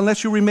fruit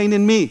unless you remain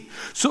in me.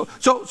 So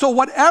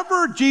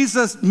whatever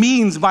Jesus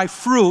means by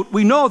fruit,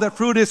 we know that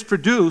fruit is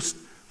produced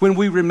when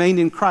we remain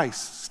in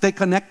Christ. Stay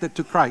connected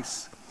to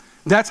Christ.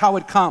 That's how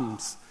it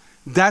comes.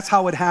 That's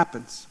how it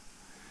happens.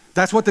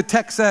 That's what the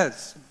text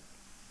says.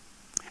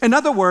 In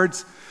other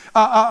words,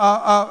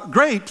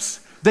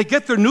 grapes, they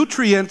get their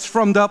nutrients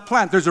from the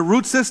plant. There's a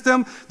root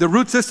system. The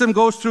root system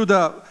goes through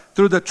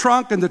the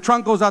trunk, and the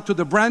trunk goes out to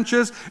the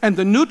branches. And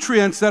the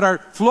nutrients that are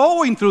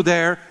flowing through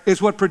there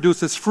is what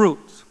produces fruit.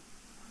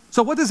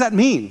 So what does that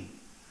mean?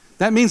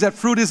 That means that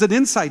fruit is an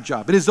inside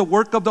job. It is the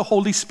work of the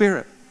Holy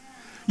Spirit.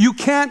 You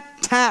can't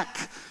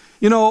tack,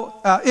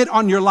 it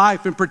on your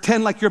life and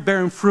pretend like you're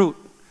bearing fruit.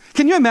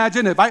 Can you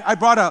imagine if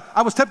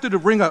I was tempted to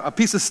bring a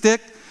piece of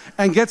stick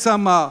and get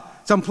some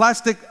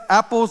plastic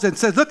apples and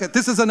said, look,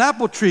 this is an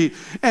apple tree.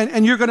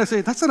 And you're going to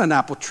say, that's not an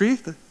apple tree.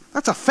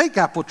 That's a fake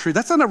apple tree.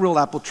 That's not a real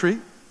apple tree.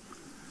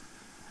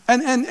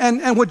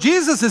 And what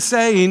Jesus is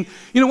saying,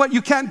 you know what?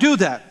 You can't do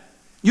that.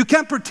 You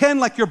can't pretend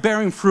like you're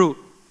bearing fruit.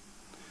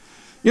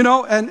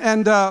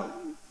 That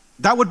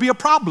would be a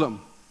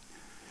problem.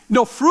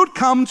 Fruit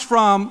comes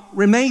from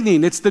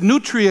remaining. It's the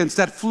nutrients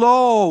that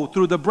flow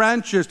through the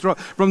branches,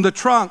 from the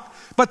trunk.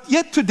 But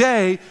yet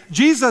today,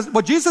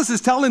 what Jesus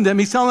is telling them,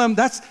 he's telling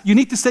them you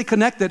need to stay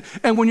connected.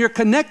 And when you're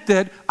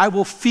connected, I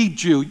will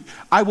feed you.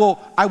 I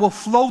will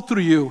flow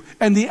through you.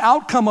 And the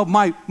outcome of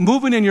my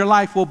moving in your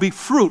life will be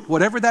fruit,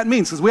 whatever that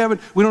means. Because we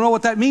don't know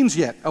what that means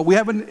yet. We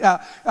haven't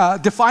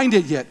defined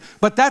it yet.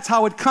 But that's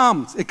how it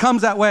comes. It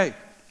comes that way.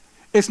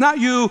 It's not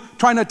you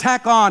trying to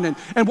tack on.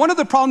 And one of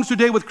the problems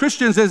today with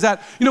Christians is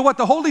that,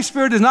 the Holy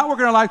Spirit is not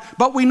working in our life,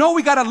 but we know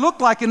we got to look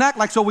like and act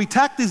like, so we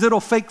tack these little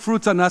fake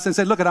fruits on us and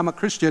say, look, I'm a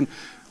Christian,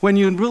 when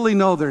you really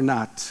know they're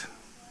not.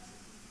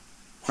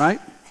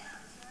 Right?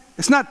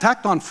 It's not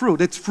tacked on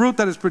fruit. It's fruit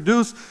that is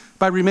produced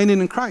by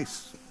remaining in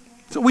Christ.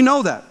 So we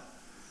know that.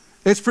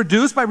 It's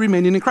produced by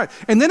remaining in Christ.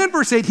 And then in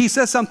verse 8, he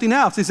says something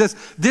else. He says,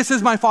 this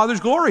is my Father's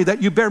glory,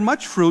 that you bear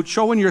much fruit,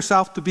 showing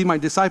yourself to be my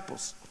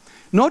disciples.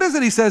 Notice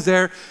that he says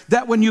there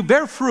that when you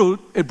bear fruit,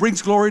 it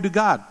brings glory to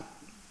God.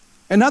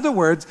 In other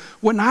words,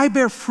 when I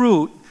bear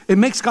fruit, it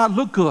makes God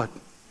look good.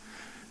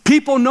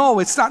 People know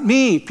it's not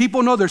me.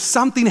 People know there's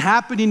something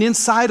happening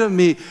inside of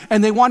me,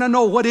 and they want to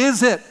know, what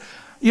is it?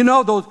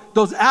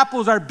 Those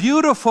apples are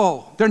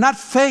beautiful. They're not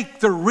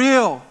fake. They're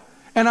real.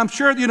 And I'm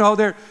sure,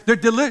 they're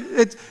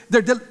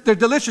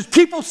delicious.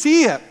 People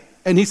see it.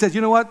 And he says,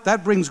 you know what?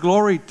 That brings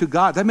glory to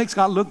God. That makes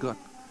God look good.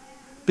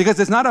 Because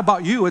it's not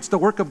about you. It's the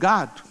work of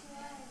God.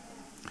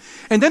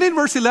 And then in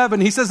verse 11,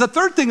 he says the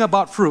third thing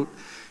about fruit.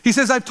 He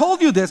says, I've told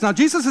you this. Now,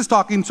 Jesus is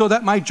talking so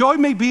that my joy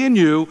may be in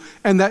you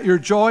and that your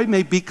joy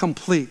may be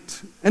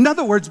complete. In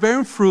other words,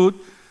 bearing fruit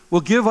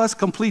will give us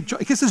complete joy.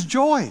 It gives us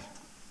joy.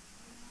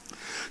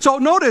 So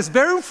notice,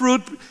 bearing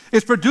fruit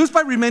is produced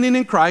by remaining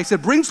in Christ.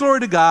 It brings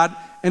glory to God,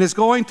 and it's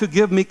going to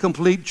give me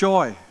complete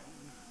joy.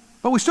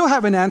 But we still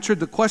haven't answered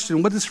the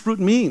question, what does fruit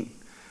mean?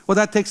 Well,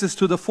 that takes us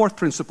to the fourth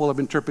principle of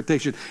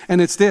interpretation,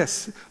 and it's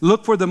this: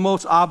 look for the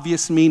most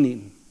obvious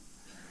meaning.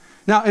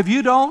 Now, if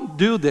you don't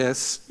do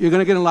this, you're going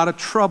to get in a lot of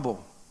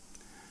trouble.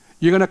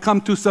 You're going to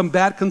come to some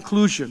bad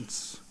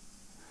conclusions.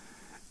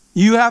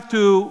 You have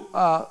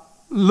to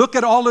look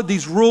at all of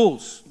these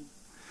rules.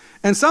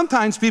 And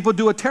sometimes people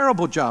do a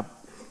terrible job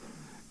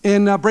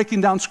in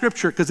breaking down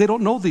Scripture because they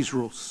don't know these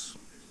rules.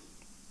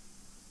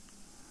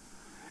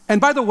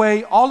 And by the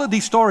way, all of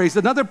these stories,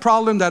 another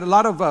problem that a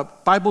lot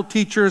of Bible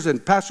teachers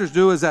and pastors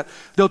do is that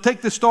they'll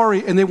take the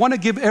story and they want to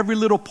give every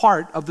little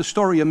part of the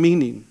story a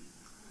meaning.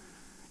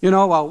 You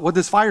know, well, what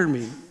does fire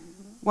mean?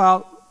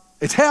 Well,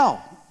 it's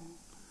hell.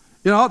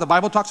 You know, the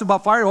Bible talks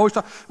about fire.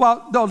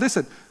 Well, no,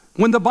 listen.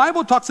 When the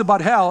Bible talks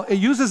about hell, it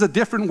uses a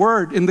different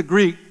word in the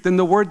Greek than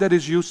the word that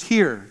is used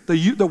here.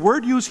 The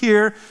word used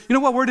here, you know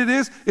what word it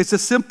is? It's a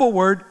simple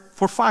word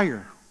for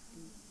fire,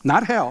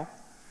 not hell.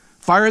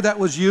 Fire that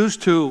was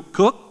used to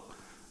cook,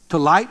 to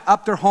light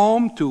up their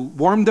home, to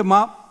warm them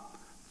up.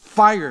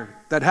 Fire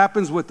that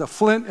happens with the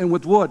flint and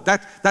with wood.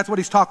 That's what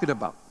he's talking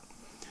about.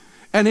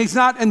 And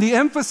the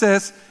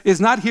emphasis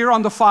is not here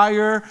on the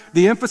fire.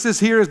 The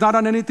emphasis here is not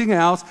on anything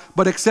else,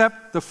 but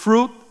except the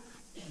fruit,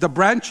 the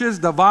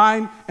branches, the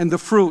vine, and the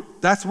fruit.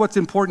 That's what's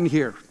important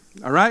here.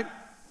 All right?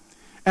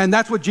 And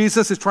that's what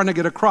Jesus is trying to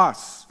get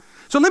across.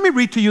 So let me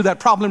read to you that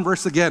problem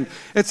verse again.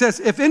 It says,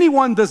 if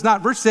anyone does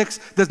not, verse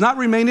 6, does not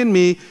remain in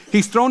me,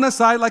 he's thrown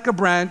aside like a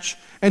branch,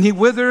 and he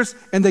withers,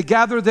 and they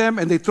gather them,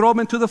 and they throw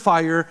them into the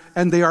fire,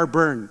 and they are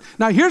burned.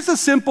 Now here's the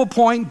simple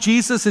point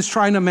Jesus is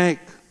trying to make.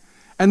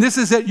 And this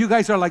is that you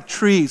guys are like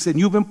trees, and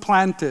you've been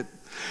planted.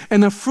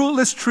 And a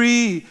fruitless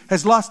tree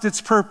has lost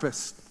its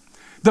purpose.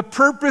 The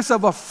purpose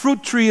of a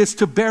fruit tree is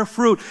to bear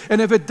fruit.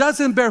 And if it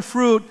doesn't bear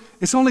fruit,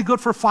 it's only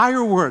good for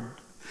firewood.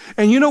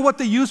 And you know what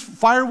they use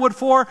firewood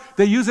for?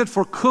 They use it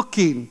for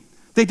cooking.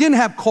 They didn't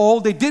have coal.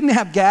 They didn't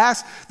have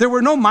gas. There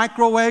were no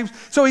microwaves.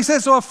 So he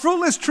says, so a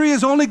fruitless tree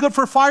is only good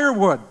for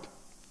firewood.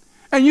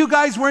 And you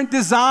guys weren't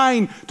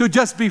designed to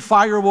just be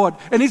firewood.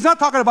 And he's not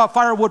talking about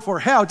firewood for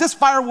hell, just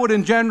firewood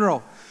in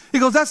general. He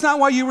goes, that's not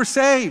why you were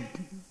saved.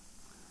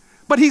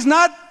 But he's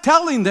not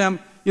telling them,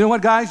 you know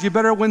what, guys, you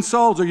better win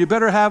souls, or you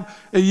better have,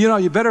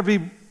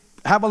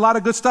 have a lot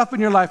of good stuff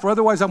in your life, or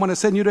otherwise I'm going to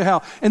send you to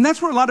hell. And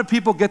that's where a lot of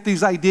people get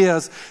these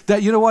ideas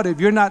that, you know what, if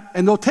you're not,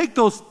 and they'll take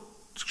those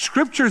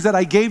scriptures that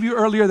I gave you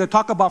earlier that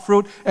talk about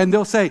fruit, and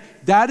they'll say,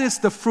 that is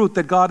the fruit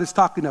that God is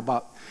talking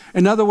about.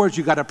 In other words,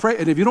 you got to pray,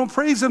 and if you don't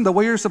praise him the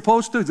way you're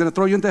supposed to, he's going to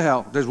throw you into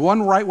hell. There's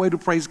one right way to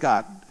praise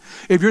God.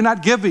 If you're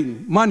not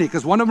giving money,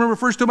 because one of them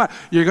refers to money,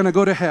 you're going to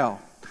go to hell.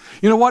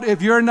 You know what,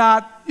 if you're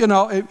not,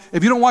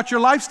 if you don't watch your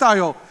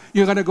lifestyle,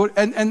 you're going to go,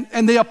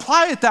 and they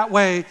apply it that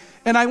way.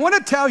 And I want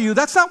to tell you,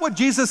 that's not what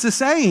Jesus is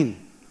saying.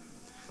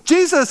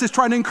 Jesus is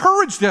trying to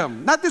encourage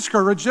them, not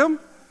discourage them.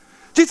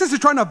 Jesus is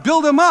trying to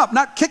build them up,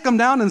 not kick them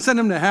down and send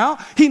them to hell.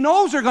 He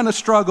knows they're going to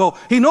struggle.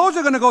 He knows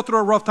they're going to go through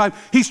a rough time.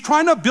 He's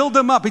trying to build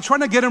them up. He's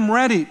trying to get them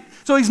ready.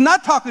 So he's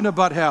not talking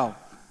about hell.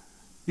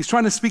 He's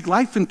trying to speak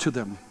life into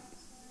them.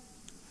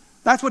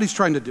 That's what he's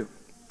trying to do.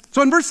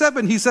 So in verse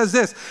 7, he says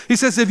this. He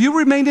says, if you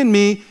remain in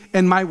me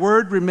and my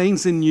word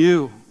remains in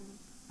you.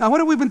 Now, what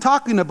have we been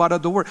talking about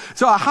of the word?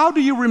 So how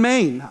do you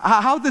remain?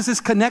 How does this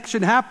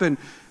connection happen?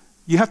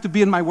 You have to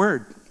be in my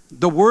word.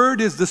 The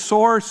word is the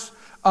source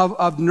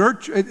of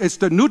nurture. It's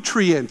the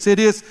nutrients. It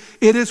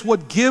is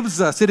what gives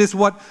us. It is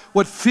what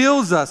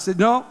fills us.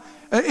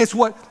 It's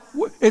what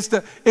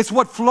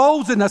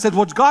flows in us. It's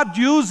what God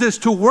uses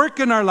to work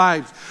in our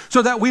lives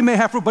so that we may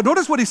have fruit. But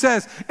notice what he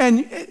says.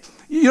 And,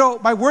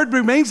 my word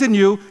remains in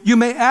you. You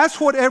may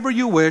ask whatever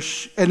you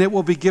wish, and it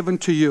will be given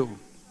to you.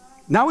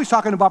 Now he's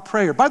talking about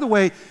prayer. By the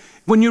way,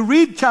 when you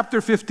read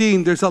chapter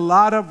 15, there's a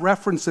lot of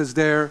references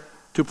there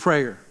to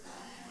prayer.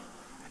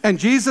 And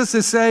Jesus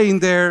is saying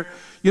there,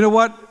 you know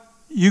what?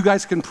 You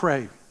guys can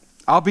pray.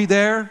 I'll be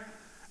there.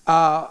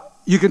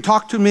 You can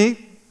talk to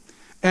me.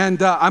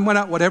 And I'm going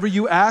to, whatever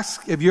you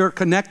ask, if you're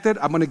connected,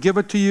 I'm going to give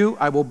it to you.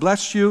 I will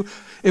bless you.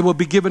 It will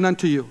be given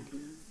unto you.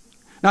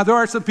 Now, there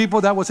are some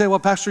people that will say, well,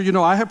 Pastor,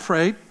 I have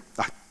prayed.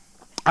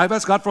 I've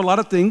asked God for a lot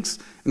of things,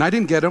 and I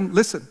didn't get them.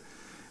 Listen,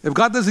 if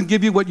God doesn't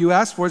give you what you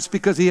asked for, it's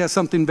because he has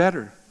something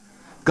better.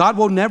 God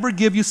will never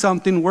give you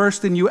something worse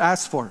than you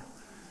asked for.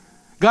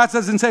 God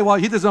doesn't say, well,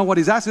 he doesn't know what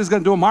he's asking. He's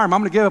going to do him harm.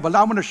 I'm going to give it, but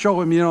I'm going to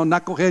show him,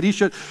 knucklehead. He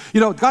should,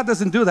 God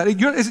doesn't do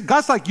that.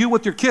 God's like you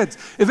with your kids.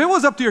 If it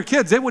was up to your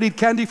kids, they would eat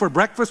candy for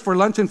breakfast, for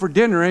lunch, and for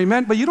dinner.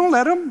 Amen. But you don't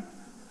let them.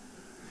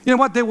 You know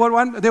what? They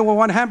will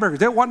want hamburgers.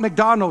 They want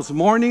McDonald's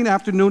morning,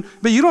 afternoon.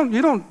 But you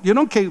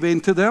don't cave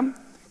into them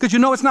because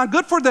it's not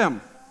good for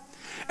them.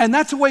 And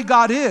that's the way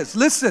God is.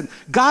 Listen,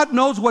 God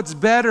knows what's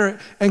better,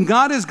 and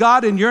God is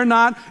God and you're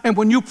not. And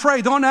when you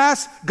pray, don't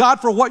ask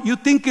God for what you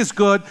think is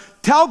good.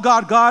 Tell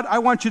God, God, I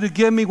want you to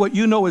give me what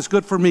you know is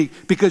good for me,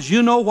 because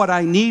you know what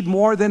I need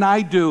more than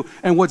I do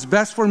and what's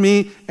best for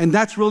me, and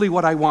that's really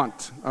what I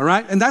want, all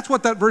right? And that's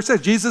what that verse says.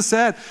 Jesus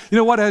said, you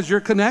know what, as you're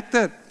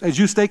connected, as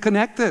you stay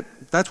connected,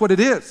 that's what it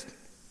is.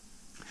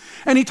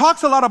 And he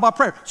talks a lot about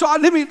prayer. So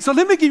let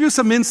me give you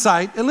some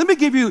insight, and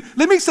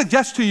let me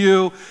suggest to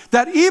you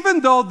that even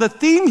though the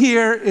theme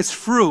here is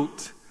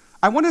fruit,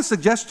 I want to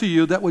suggest to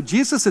you that what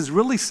Jesus is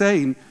really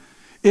saying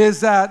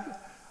is that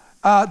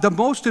the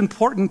most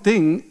important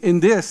thing in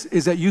this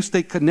is that you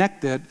stay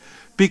connected,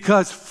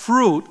 because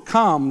fruit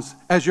comes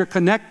as you're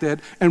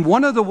connected. And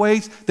one of the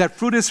ways that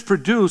fruit is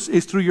produced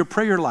is through your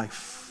prayer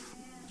life.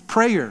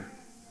 Prayer.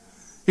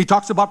 He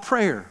talks about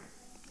prayer.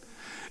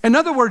 In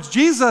other words,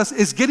 Jesus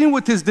is getting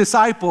with his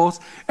disciples,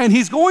 and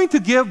he's going to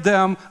give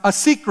them a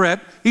secret.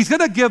 He's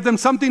going to give them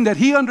something that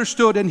he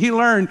understood and he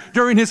learned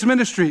during his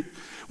ministry.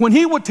 When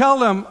he would tell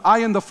them, I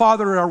and the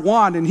Father are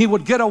one, and he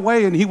would get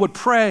away and he would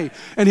pray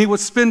and he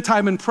would spend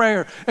time in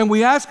prayer. And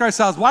we ask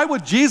ourselves, why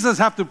would Jesus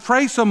have to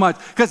pray so much?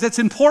 Because it's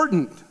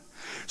important.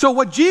 So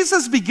what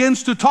Jesus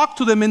begins to talk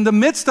to them in the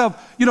midst of,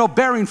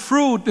 bearing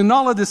fruit and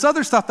all of this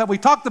other stuff that we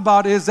talked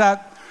about is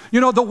that,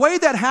 the way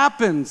that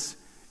happens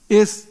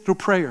is through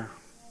prayer.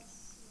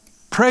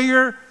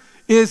 Prayer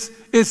is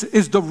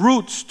the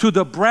roots to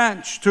the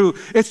branch.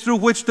 It's through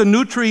which the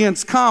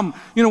nutrients come.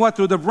 You know what?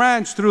 Through the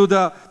branch, through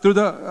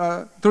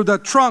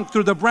the trunk,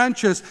 through the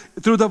branches,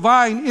 through the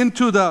vine,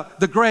 into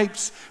the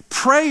grapes.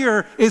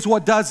 Prayer is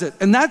what does it.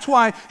 And that's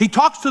why he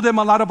talks to them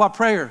a lot about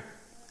prayer.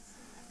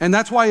 And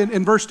that's why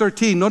in verse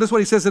 13, notice what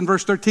he says in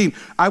verse 13.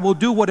 I will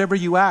do whatever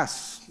you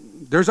ask.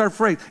 There's our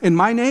phrase. In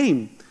my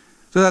name,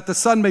 so that the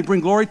Son may bring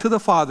glory to the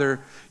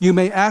Father. You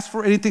may ask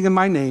for anything in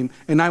my name,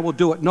 and I will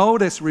do it.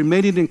 Notice,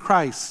 remaining in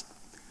Christ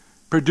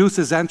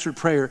produces answered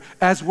prayer.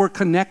 As we're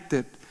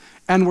connected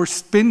and we're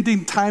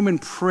spending time in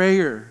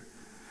prayer,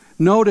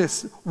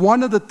 notice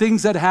one of the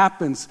things that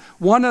happens,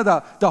 one of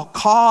the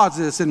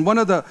causes and one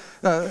of the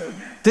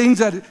things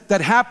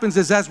that happens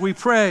is as we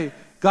pray,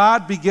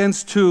 God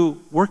begins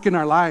to work in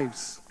our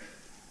lives.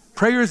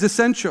 Prayer is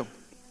essential.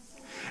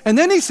 And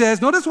then he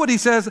says, notice what he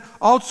says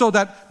also,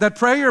 that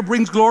prayer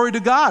brings glory to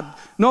God.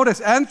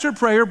 Notice, answered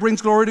prayer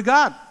brings glory to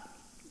God.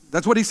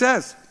 That's what he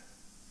says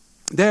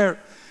there.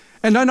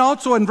 And then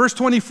also in verse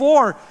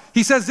 24,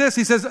 he says this.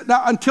 He says,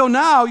 now, until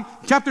now,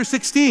 chapter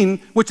 16,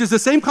 which is the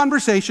same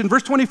conversation,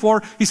 verse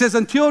 24, he says,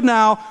 until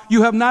now,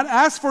 you have not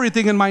asked for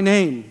anything in my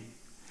name.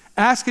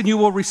 Ask and you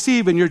will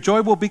receive, and your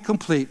joy will be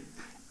complete.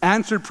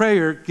 Answered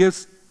prayer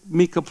gives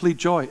me complete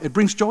joy. It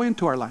brings joy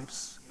into our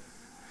lives.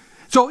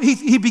 So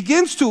he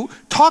begins to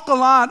talk a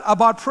lot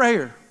about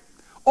prayer.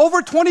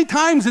 Over 20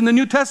 times in the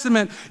New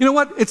Testament, you know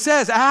what? It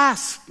says,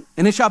 ask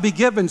and it shall be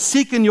given.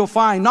 Seek and you'll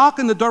find. Knock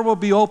and the door will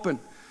be open.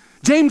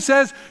 James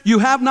says, you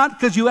have not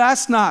because you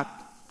ask not.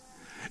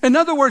 In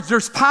other words,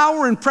 there's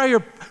power in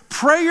prayer.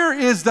 Prayer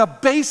is the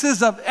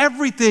basis of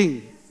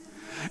everything.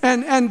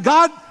 And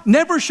God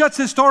never shuts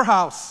his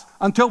storehouse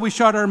until we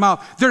shut our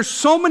mouth. There's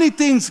so many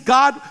things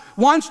God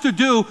wants to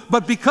do,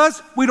 but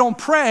because we don't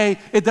pray,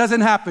 it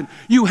doesn't happen.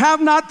 You have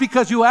not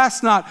because you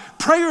ask not.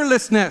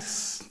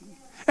 Prayerlessness.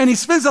 And he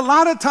spends a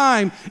lot of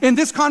time in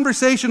this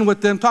conversation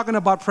with them talking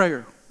about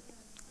prayer.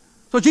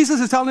 So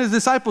Jesus is telling his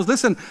disciples,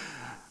 listen,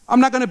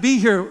 I'm not going to be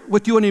here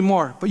with you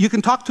anymore, but you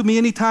can talk to me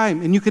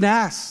anytime and you can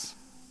ask.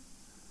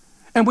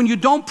 And when you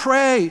don't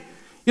pray,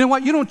 you know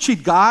what? You don't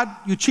cheat God,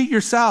 you cheat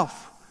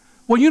yourself.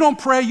 When you don't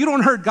pray, you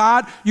don't hurt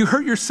God, you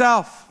hurt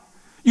yourself.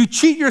 You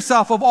cheat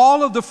yourself of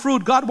all of the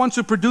fruit God wants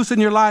to produce in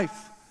your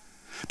life.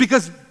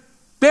 Because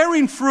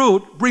bearing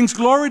fruit brings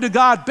glory to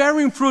God.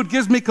 Bearing fruit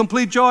gives me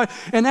complete joy.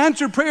 And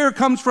answered prayer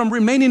comes from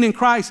remaining in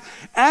Christ.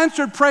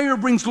 Answered prayer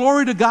brings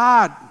glory to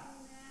God.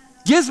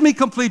 Gives me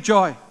complete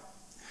joy.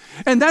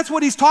 And that's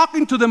what he's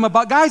talking to them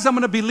about. Guys, I'm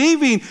going to be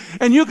leaving,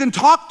 and you can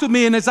talk to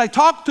me. And as I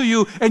talk to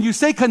you and you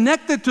stay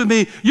connected to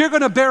me, you're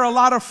going to bear a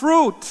lot of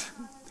fruit.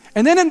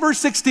 And then in verse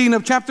 16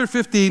 of chapter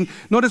 15,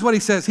 notice what he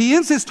says. He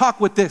ends his talk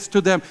with this to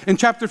them in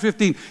chapter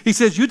 15. He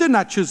says, you did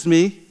not choose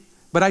me,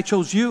 but I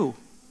chose you.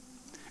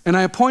 And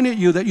I appointed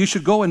you that you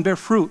should go and bear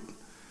fruit.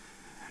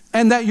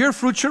 And that your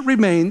fruit should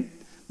remain,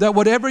 that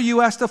whatever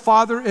you ask the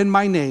Father in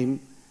my name,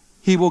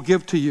 he will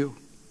give to you.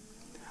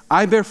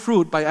 I bear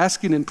fruit by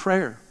asking in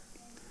prayer.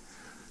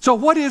 So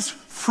what is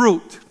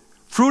fruit?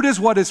 Fruit is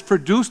what is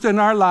produced in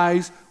our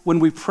lives when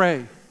we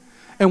pray.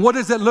 And what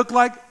does it look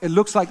like? It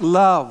looks like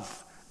love.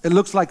 It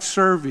looks like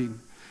serving.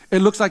 It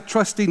looks like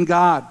trusting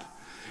God.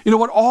 You know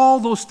what? All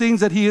those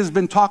things that he has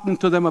been talking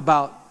to them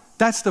about,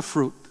 that's the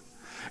fruit.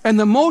 And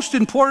the most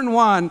important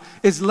one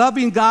is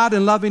loving God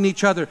and loving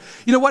each other.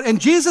 You know what? And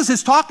Jesus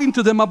is talking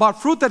to them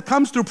about fruit that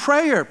comes through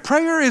prayer.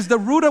 Prayer is the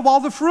root of all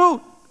the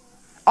fruit.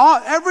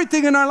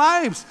 Everything in our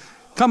lives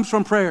comes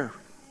from prayer.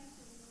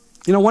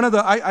 You know,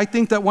 I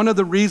think that one of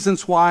the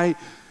reasons why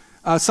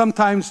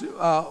sometimes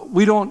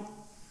we don't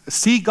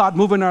see God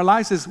move in our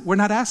lives is we're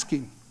not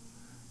asking.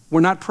 We're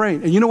not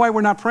praying. And you know why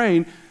we're not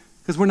praying?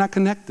 Because we're not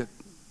connected.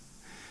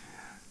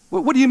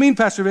 What do you mean,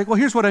 Pastor Vic? Well,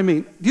 here's what I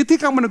mean. Do you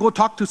think I'm going to go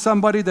talk to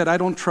somebody that I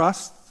don't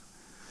trust?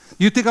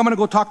 Do you think I'm going to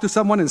go talk to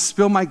someone and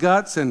spill my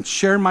guts and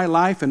share my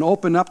life and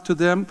open up to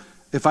them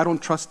if I don't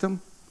trust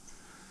them?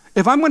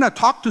 If I'm going to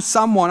talk to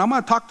someone, I'm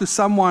going to talk to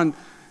someone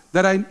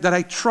that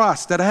I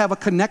trust, that I have a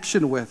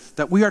connection with,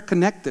 that we are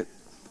connected.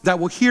 that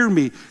will hear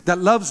me, that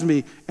loves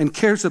me, and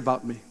cares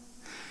about me.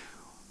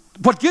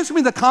 What gives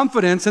me the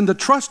confidence and the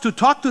trust to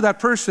talk to that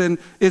person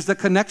is the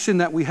connection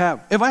that we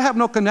have. If I have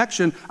no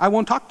connection, I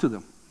won't talk to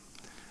them.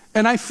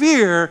 And I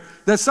fear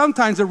that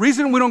sometimes the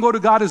reason we don't go to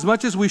God as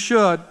much as we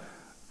should,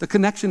 the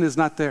connection is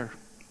not there.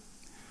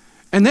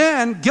 And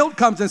then guilt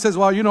comes and says,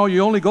 well, you know,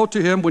 you only go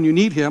to him when you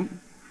need him.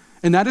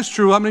 And that is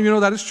true. How many of you know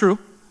that is true?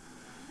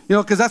 You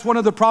know, because that's one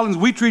of the problems.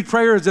 We treat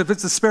prayer as if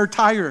it's a spare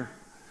tire.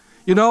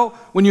 You know,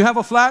 when you have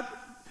a flat,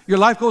 your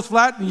life goes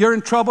flat and you're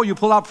in trouble, you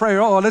pull out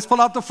prayer. Oh, let's pull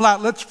out the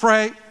flat, let's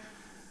pray.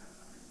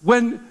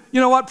 When,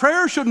 you know what,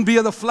 prayer shouldn't be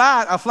a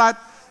flat,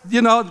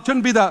 you know, it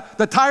shouldn't be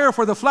the tire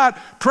for the flat.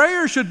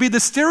 Prayer should be the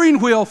steering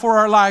wheel for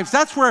our lives.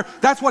 That's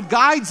what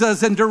guides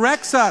us and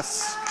directs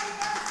us.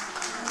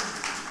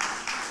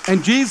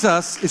 And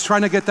Jesus is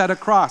trying to get that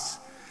across.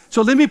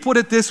 So let me put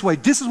it this way.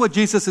 This is what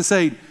Jesus is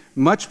saying.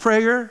 Much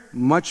prayer,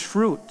 much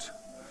fruit.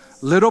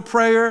 Little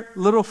prayer,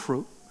 little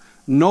fruit.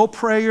 No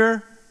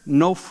prayer,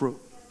 no fruit.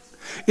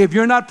 If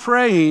you're not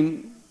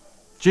praying,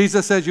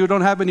 Jesus says you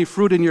don't have any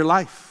fruit in your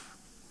life.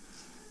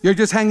 You're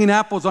just hanging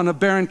apples on a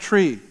barren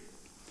tree.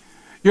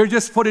 You're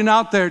just putting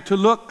out there to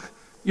look,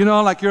 you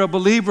know, like you're a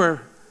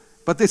believer.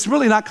 But it's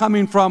really not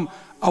coming from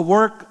a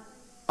work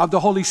of the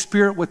Holy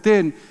Spirit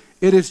within.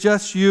 It is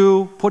just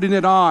you putting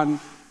it on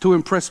to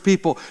impress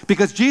people.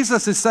 Because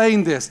Jesus is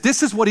saying this.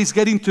 This is what he's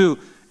getting to.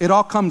 It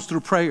all comes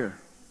through prayer.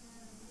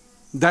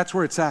 That's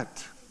where it's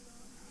at.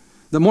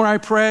 The more I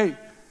pray,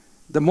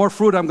 the more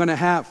fruit I'm going to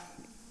have.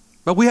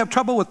 But we have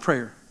trouble with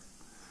prayer.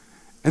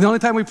 And the only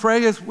time we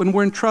pray is when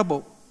we're in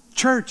trouble.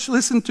 Church,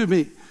 listen to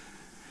me.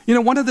 You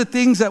know, one of the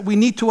things that we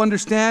need to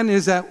understand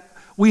is that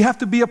we have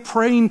to be a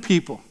praying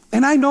people.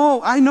 And I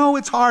know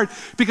it's hard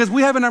because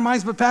we have in our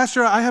minds, but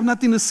Pastor, I have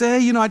nothing to say.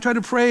 You know, I try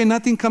to pray and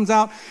nothing comes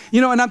out.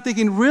 You know, and I'm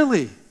thinking,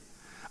 really?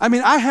 I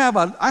mean, I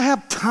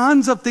have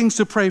tons of things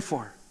to pray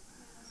for.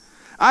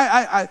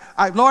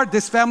 Lord,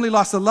 this family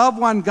lost a loved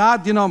one.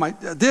 God, you know, my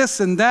this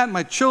and that,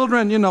 my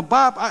children, you know,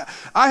 Bob.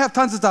 I have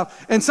tons of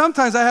stuff. And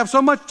sometimes I have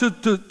so much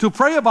to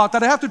pray about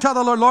that I have to tell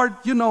the Lord, Lord,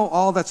 you know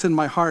all that's in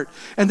my heart.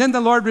 And then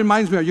the Lord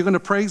reminds me, are you going to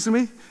praise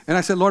me? And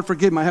I said, Lord,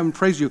 forgive me. I haven't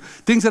praised you.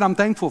 Things that I'm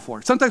thankful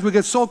for. Sometimes we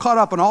get so caught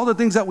up on all the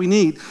things that we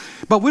need,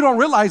 but we don't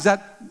realize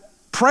that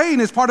praying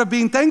is part of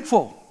being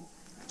thankful.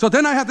 So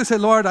then I have to say,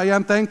 Lord, I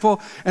am thankful.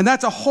 And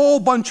that's a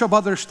whole bunch of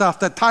other stuff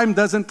that time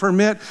doesn't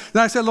permit.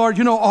 Then I say, Lord,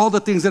 you know all the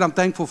things that I'm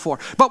thankful for.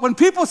 But when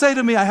people say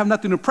to me, I have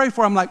nothing to pray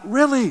for, I'm like,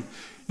 really?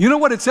 You know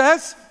what it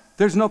says?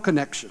 There's no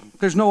connection.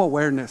 There's no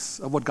awareness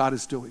of what God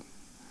is doing.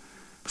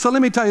 So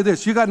let me tell you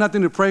this. You got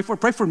nothing to pray for?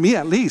 Pray for me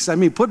at least. I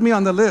mean, put me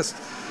on the list.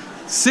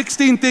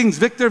 16 things.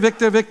 Victor,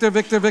 Victor, Victor,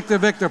 Victor, Victor,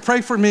 Victor.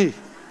 Pray for me.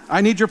 I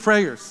need your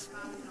prayers.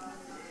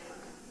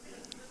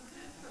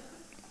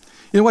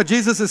 You know what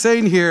Jesus is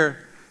saying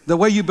here? The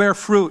way you bear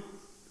fruit.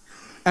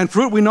 And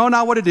fruit, we know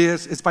now what it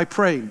is. It's by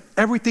praying.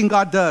 Everything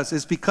God does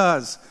is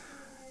because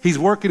he's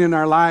working in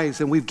our lives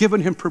and we've given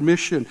him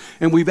permission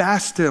and we've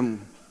asked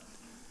him.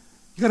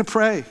 You got to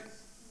pray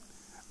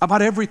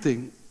about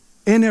everything,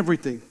 in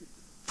everything,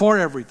 for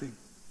everything.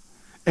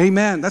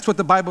 Amen. That's what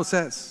the Bible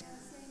says.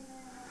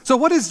 So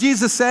what is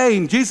Jesus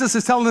saying? Jesus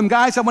is telling them,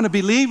 guys, I'm going to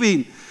be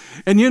leaving.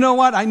 And you know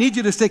what? I need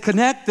you to stay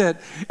connected.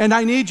 And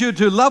I need you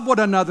to love one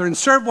another and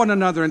serve one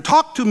another and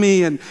talk to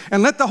me and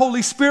let the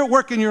Holy Spirit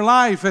work in your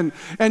life. And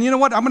you know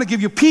what? I'm going to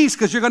give you peace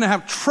because you're going to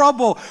have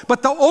trouble.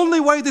 But the only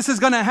way this is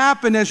going to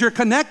happen is you're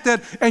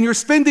connected and you're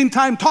spending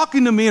time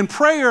talking to me in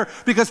prayer,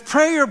 because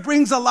prayer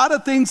brings a lot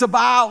of things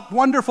about,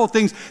 wonderful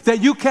things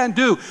that you can't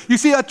do. You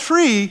see, a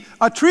tree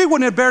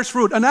when it bears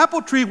fruit, an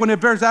apple tree when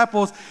it bears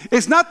apples,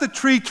 it's not the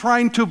tree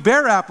trying to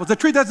bear apples. The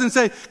tree doesn't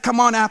say, come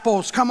on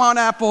apples,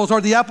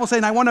 or the apple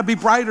saying, I want to be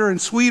brighter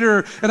and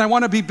sweeter and I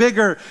want to be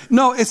bigger.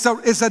 No, it's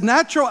a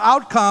natural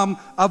outcome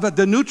of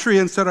the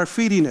nutrients that are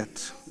feeding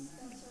it.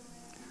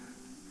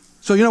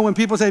 So, you know, when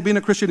people say being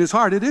a Christian is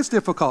hard, it is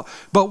difficult.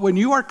 But when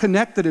you are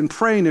connected and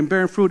praying and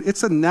bearing fruit,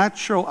 it's a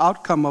natural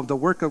outcome of the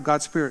work of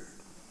God's Spirit.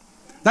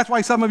 That's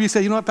why some of you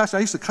say, you know what, Pastor,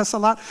 I used to cuss a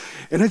lot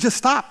and I just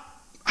stopped.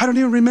 I don't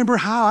even remember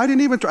how. I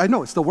didn't even try. I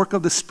know it's the work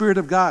of the Spirit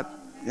of God.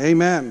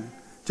 Amen.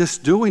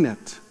 Just doing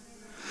it.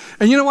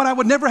 And you know what? I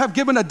would never have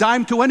given a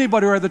dime to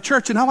anybody or the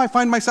church, and now I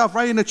find myself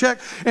writing a check,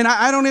 and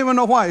I don't even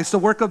know why. It's the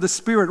work of the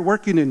Spirit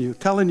working in you,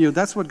 telling you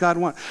that's what God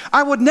wants.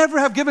 I would never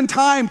have given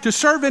time to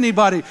serve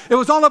anybody. It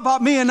was all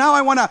about me, and now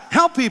I want to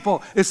help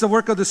people. It's the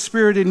work of the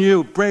Spirit in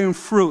you, bearing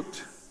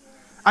fruit.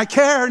 I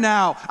care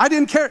now. I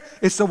didn't care.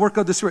 It's the work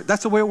of the Spirit.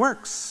 That's the way it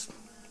works.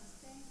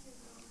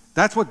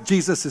 That's what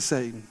Jesus is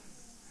saying.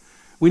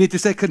 We need to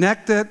stay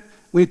connected.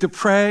 We need to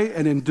pray,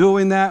 and in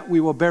doing that,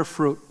 we will bear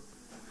fruit.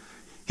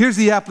 Here's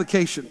the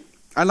application.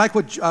 I like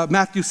what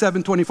Matthew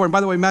 7:24, and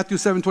by the way, Matthew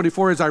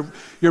 7:24 is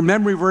your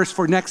memory verse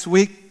for next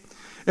week.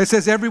 It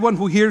says, everyone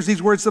who hears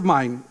these words of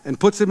mine and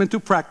puts them into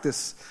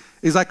practice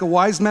is like a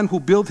wise man who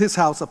built his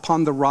house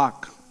upon the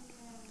rock.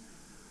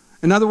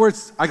 In other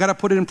words, I got to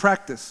put it in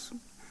practice.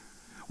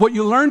 What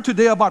you learned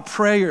today about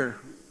prayer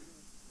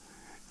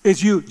is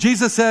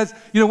Jesus says,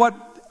 you know what?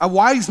 A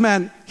wise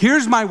man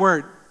hears my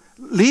word,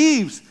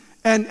 leaves,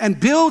 and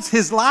builds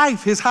his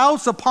life, his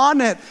house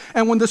upon it.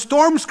 And when the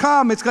storms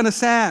come, it's going to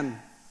stand.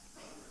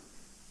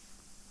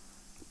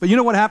 But you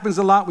know what happens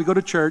a lot? We go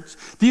to church.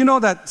 Do you know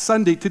that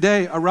Sunday,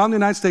 today, around the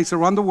United States,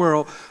 around the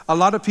world, a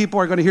lot of people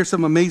are going to hear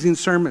some amazing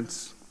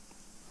sermons.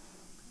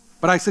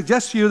 But I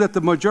suggest to you that the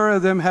majority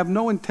of them have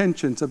no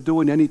intentions of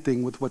doing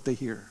anything with what they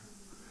hear.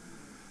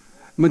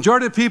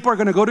 Majority of people are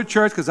going to go to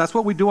church because that's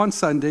what we do on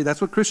Sunday.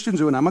 That's what Christians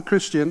do, and I'm a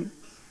Christian.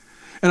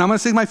 And I'm going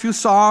to sing my few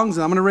songs,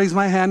 and I'm going to raise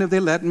my hand if they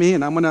let me,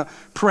 and I'm going to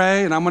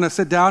pray, and I'm going to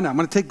sit down, and I'm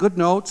going to take good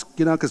notes,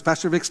 because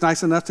Pastor Vic's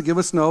nice enough to give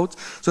us notes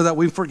so that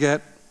we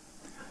forget.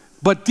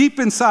 But deep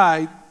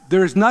inside,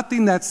 there is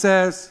nothing that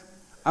says,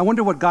 I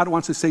wonder what God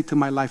wants to say to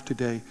my life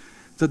today,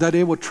 so that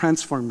it would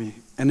transform me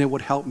and it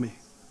would help me.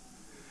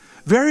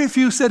 Very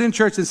few sit in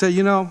church and say,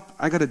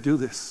 I got to do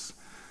this.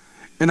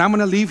 And I'm going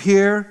to leave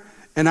here,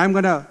 and I'm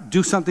going to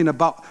do something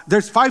about.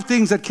 There's 5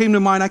 things that came to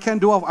mind. I can't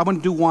do all. I'm going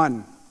to do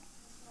one.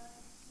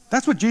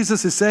 That's what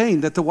Jesus is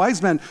saying, that the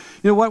wise man,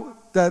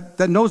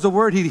 that knows the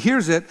word, he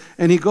hears it,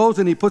 and he goes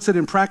and he puts it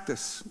in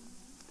practice.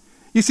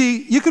 You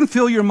see, you can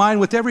fill your mind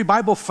with every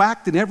Bible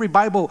fact and every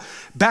Bible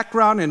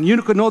background, and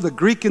you can know the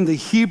Greek and the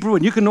Hebrew,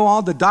 and you can know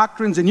all the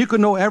doctrines, and you can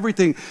know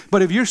everything.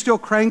 But if you're still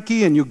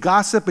cranky and you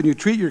gossip and you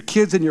treat your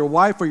kids and your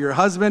wife or your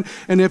husband,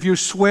 and if you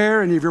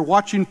swear and if you're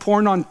watching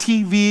porn on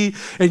TV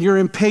and you're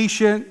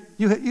impatient,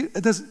 you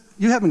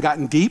haven't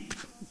gotten deep.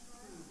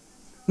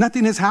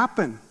 Nothing has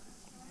happened.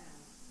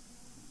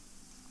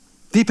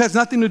 Deep has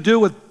nothing to do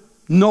with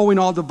knowing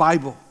all the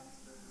Bible.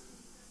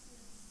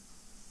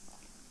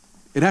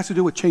 It has to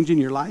do with changing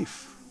your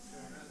life.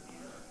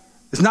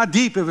 It's not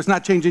deep if it's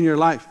not changing your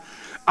life.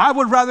 I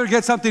would rather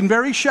get something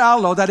very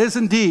shallow that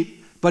isn't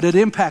deep, but it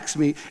impacts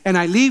me. And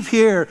I leave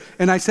here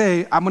and I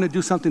say, I'm going to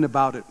do something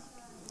about it.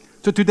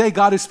 So today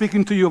God is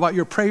speaking to you about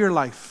your prayer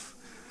life,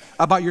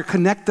 about your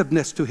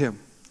connectiveness to Him.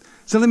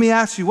 So let me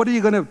ask you, what are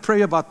you going to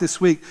pray about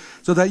this week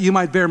so that you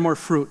might bear more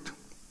fruit?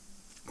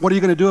 What are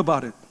you going to do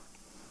about it?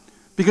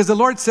 Because the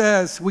Lord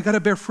says we got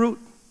to bear fruit.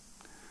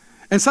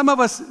 And some of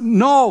us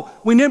know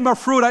we need more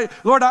fruit.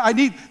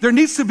 There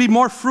needs to be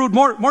more fruit,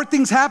 more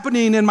things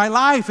happening in my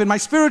life, in my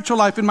spiritual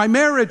life, in my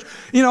marriage.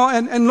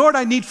 And Lord,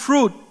 I need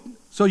fruit.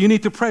 So you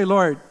need to pray,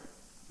 Lord,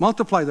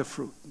 multiply the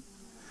fruit.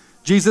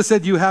 Jesus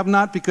said, you have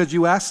not because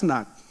you ask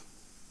not.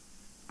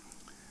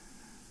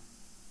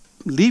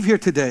 Leave here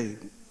today.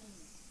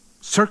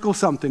 Circle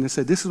something and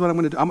say, this is what I'm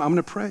going to do. I'm going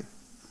to pray.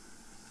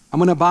 I'm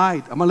going to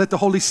abide. I'm going to let the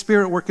Holy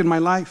Spirit work in my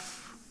life.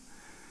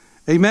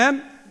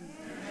 Amen?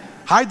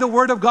 Hide the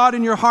word of God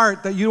in your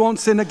heart that you won't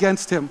sin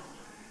against Him.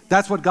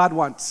 That's what God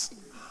wants.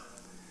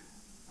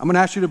 I'm going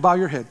to ask you to bow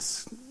your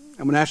heads.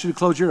 I'm going to ask you to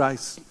close your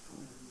eyes.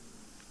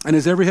 And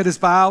as every head is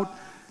bowed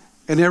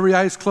and every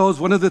eye is closed,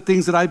 one of the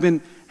things that I've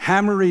been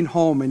hammering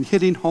home and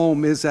hitting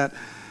home is that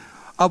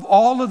of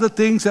all of the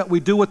things that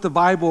we do with the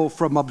Bible,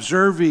 from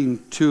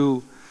observing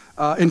to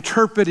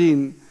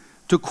interpreting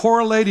to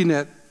correlating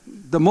it,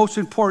 the most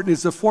important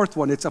is the 4th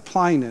one. It's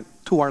applying it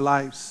to our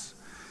lives.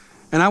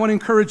 And I want to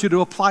encourage you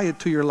to apply it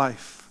to your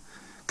life.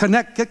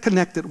 Get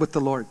connected with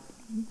the Lord.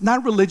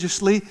 Not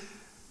religiously,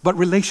 but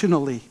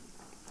relationally.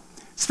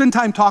 Spend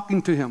time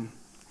talking to Him.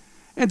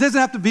 It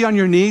doesn't have to be on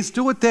your knees.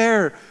 Do it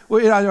there,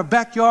 in your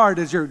backyard,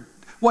 as your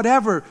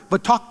whatever,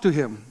 but talk to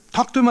Him.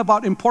 Talk to Him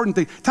about important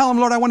things. Tell Him,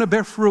 Lord, I want to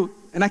bear fruit,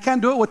 and I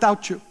can't do it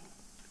without you.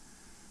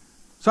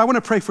 So I want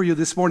to pray for you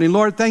this morning.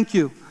 Lord, thank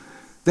you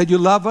that you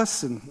love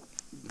us, and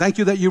thank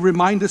you that you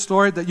remind us,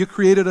 Lord, that you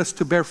created us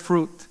to bear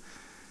fruit.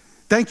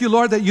 Thank you,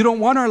 Lord, that you don't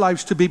want our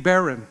lives to be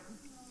barren.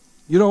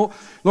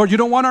 Lord, you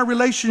don't want our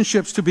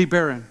relationships to be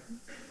barren.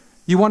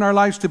 You want our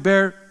lives to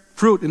bear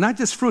fruit, and not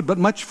just fruit, but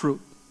much fruit.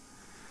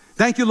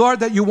 Thank you, Lord,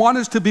 that you want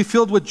us to be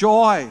filled with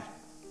joy.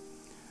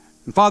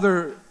 And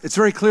Father, it's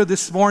very clear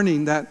this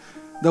morning that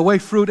the way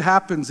fruit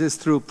happens is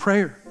through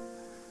prayer.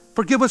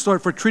 Forgive us,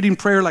 Lord, for treating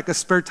prayer like a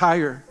spare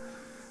tire.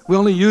 We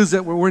only use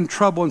it when we're in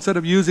trouble instead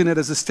of using it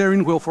as a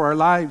steering wheel for our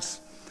lives.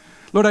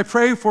 Lord, I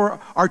pray for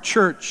our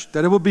church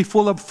that it will be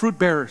full of fruit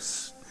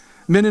bearers,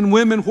 men and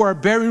women who are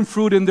bearing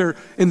fruit in their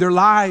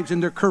lives, in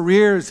their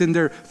careers, in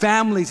their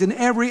families, in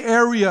every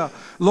area,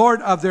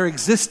 Lord, of their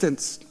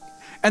existence.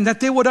 And that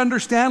they would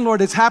understand,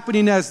 Lord, it's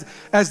happening as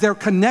they're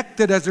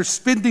connected, as they're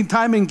spending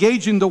time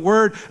engaging the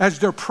Word, as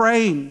they're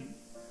praying.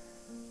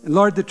 And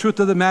Lord, the truth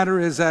of the matter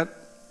is that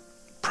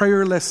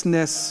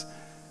prayerlessness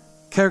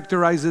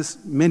characterizes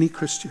many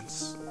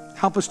Christians.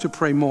 Help us to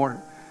pray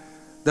more,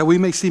 that we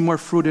may see more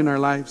fruit in our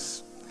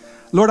lives.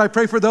 Lord, I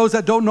pray for those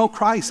that don't know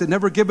Christ and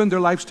never given their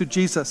lives to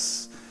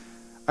Jesus.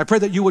 I pray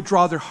that you would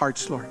draw their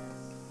hearts, Lord.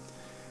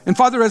 And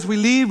Father, as we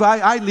leave,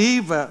 I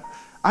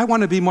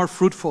want to be more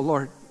fruitful,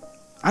 Lord.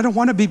 I don't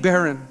want to be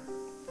barren.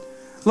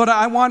 Lord,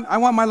 I want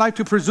my life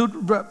to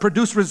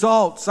produce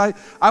results.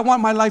 I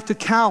want my life to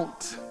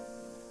count.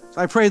 So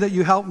I pray that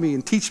you help me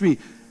and teach me,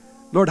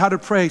 Lord, how to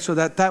pray so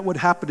that would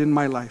happen in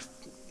my life.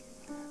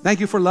 Thank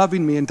you for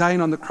loving me and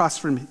dying on the cross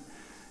for me.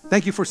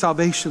 Thank you for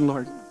salvation,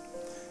 Lord.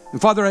 And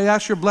Father, I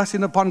ask your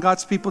blessing upon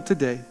God's people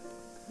today.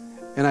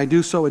 And I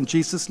do so in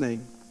Jesus'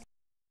 name.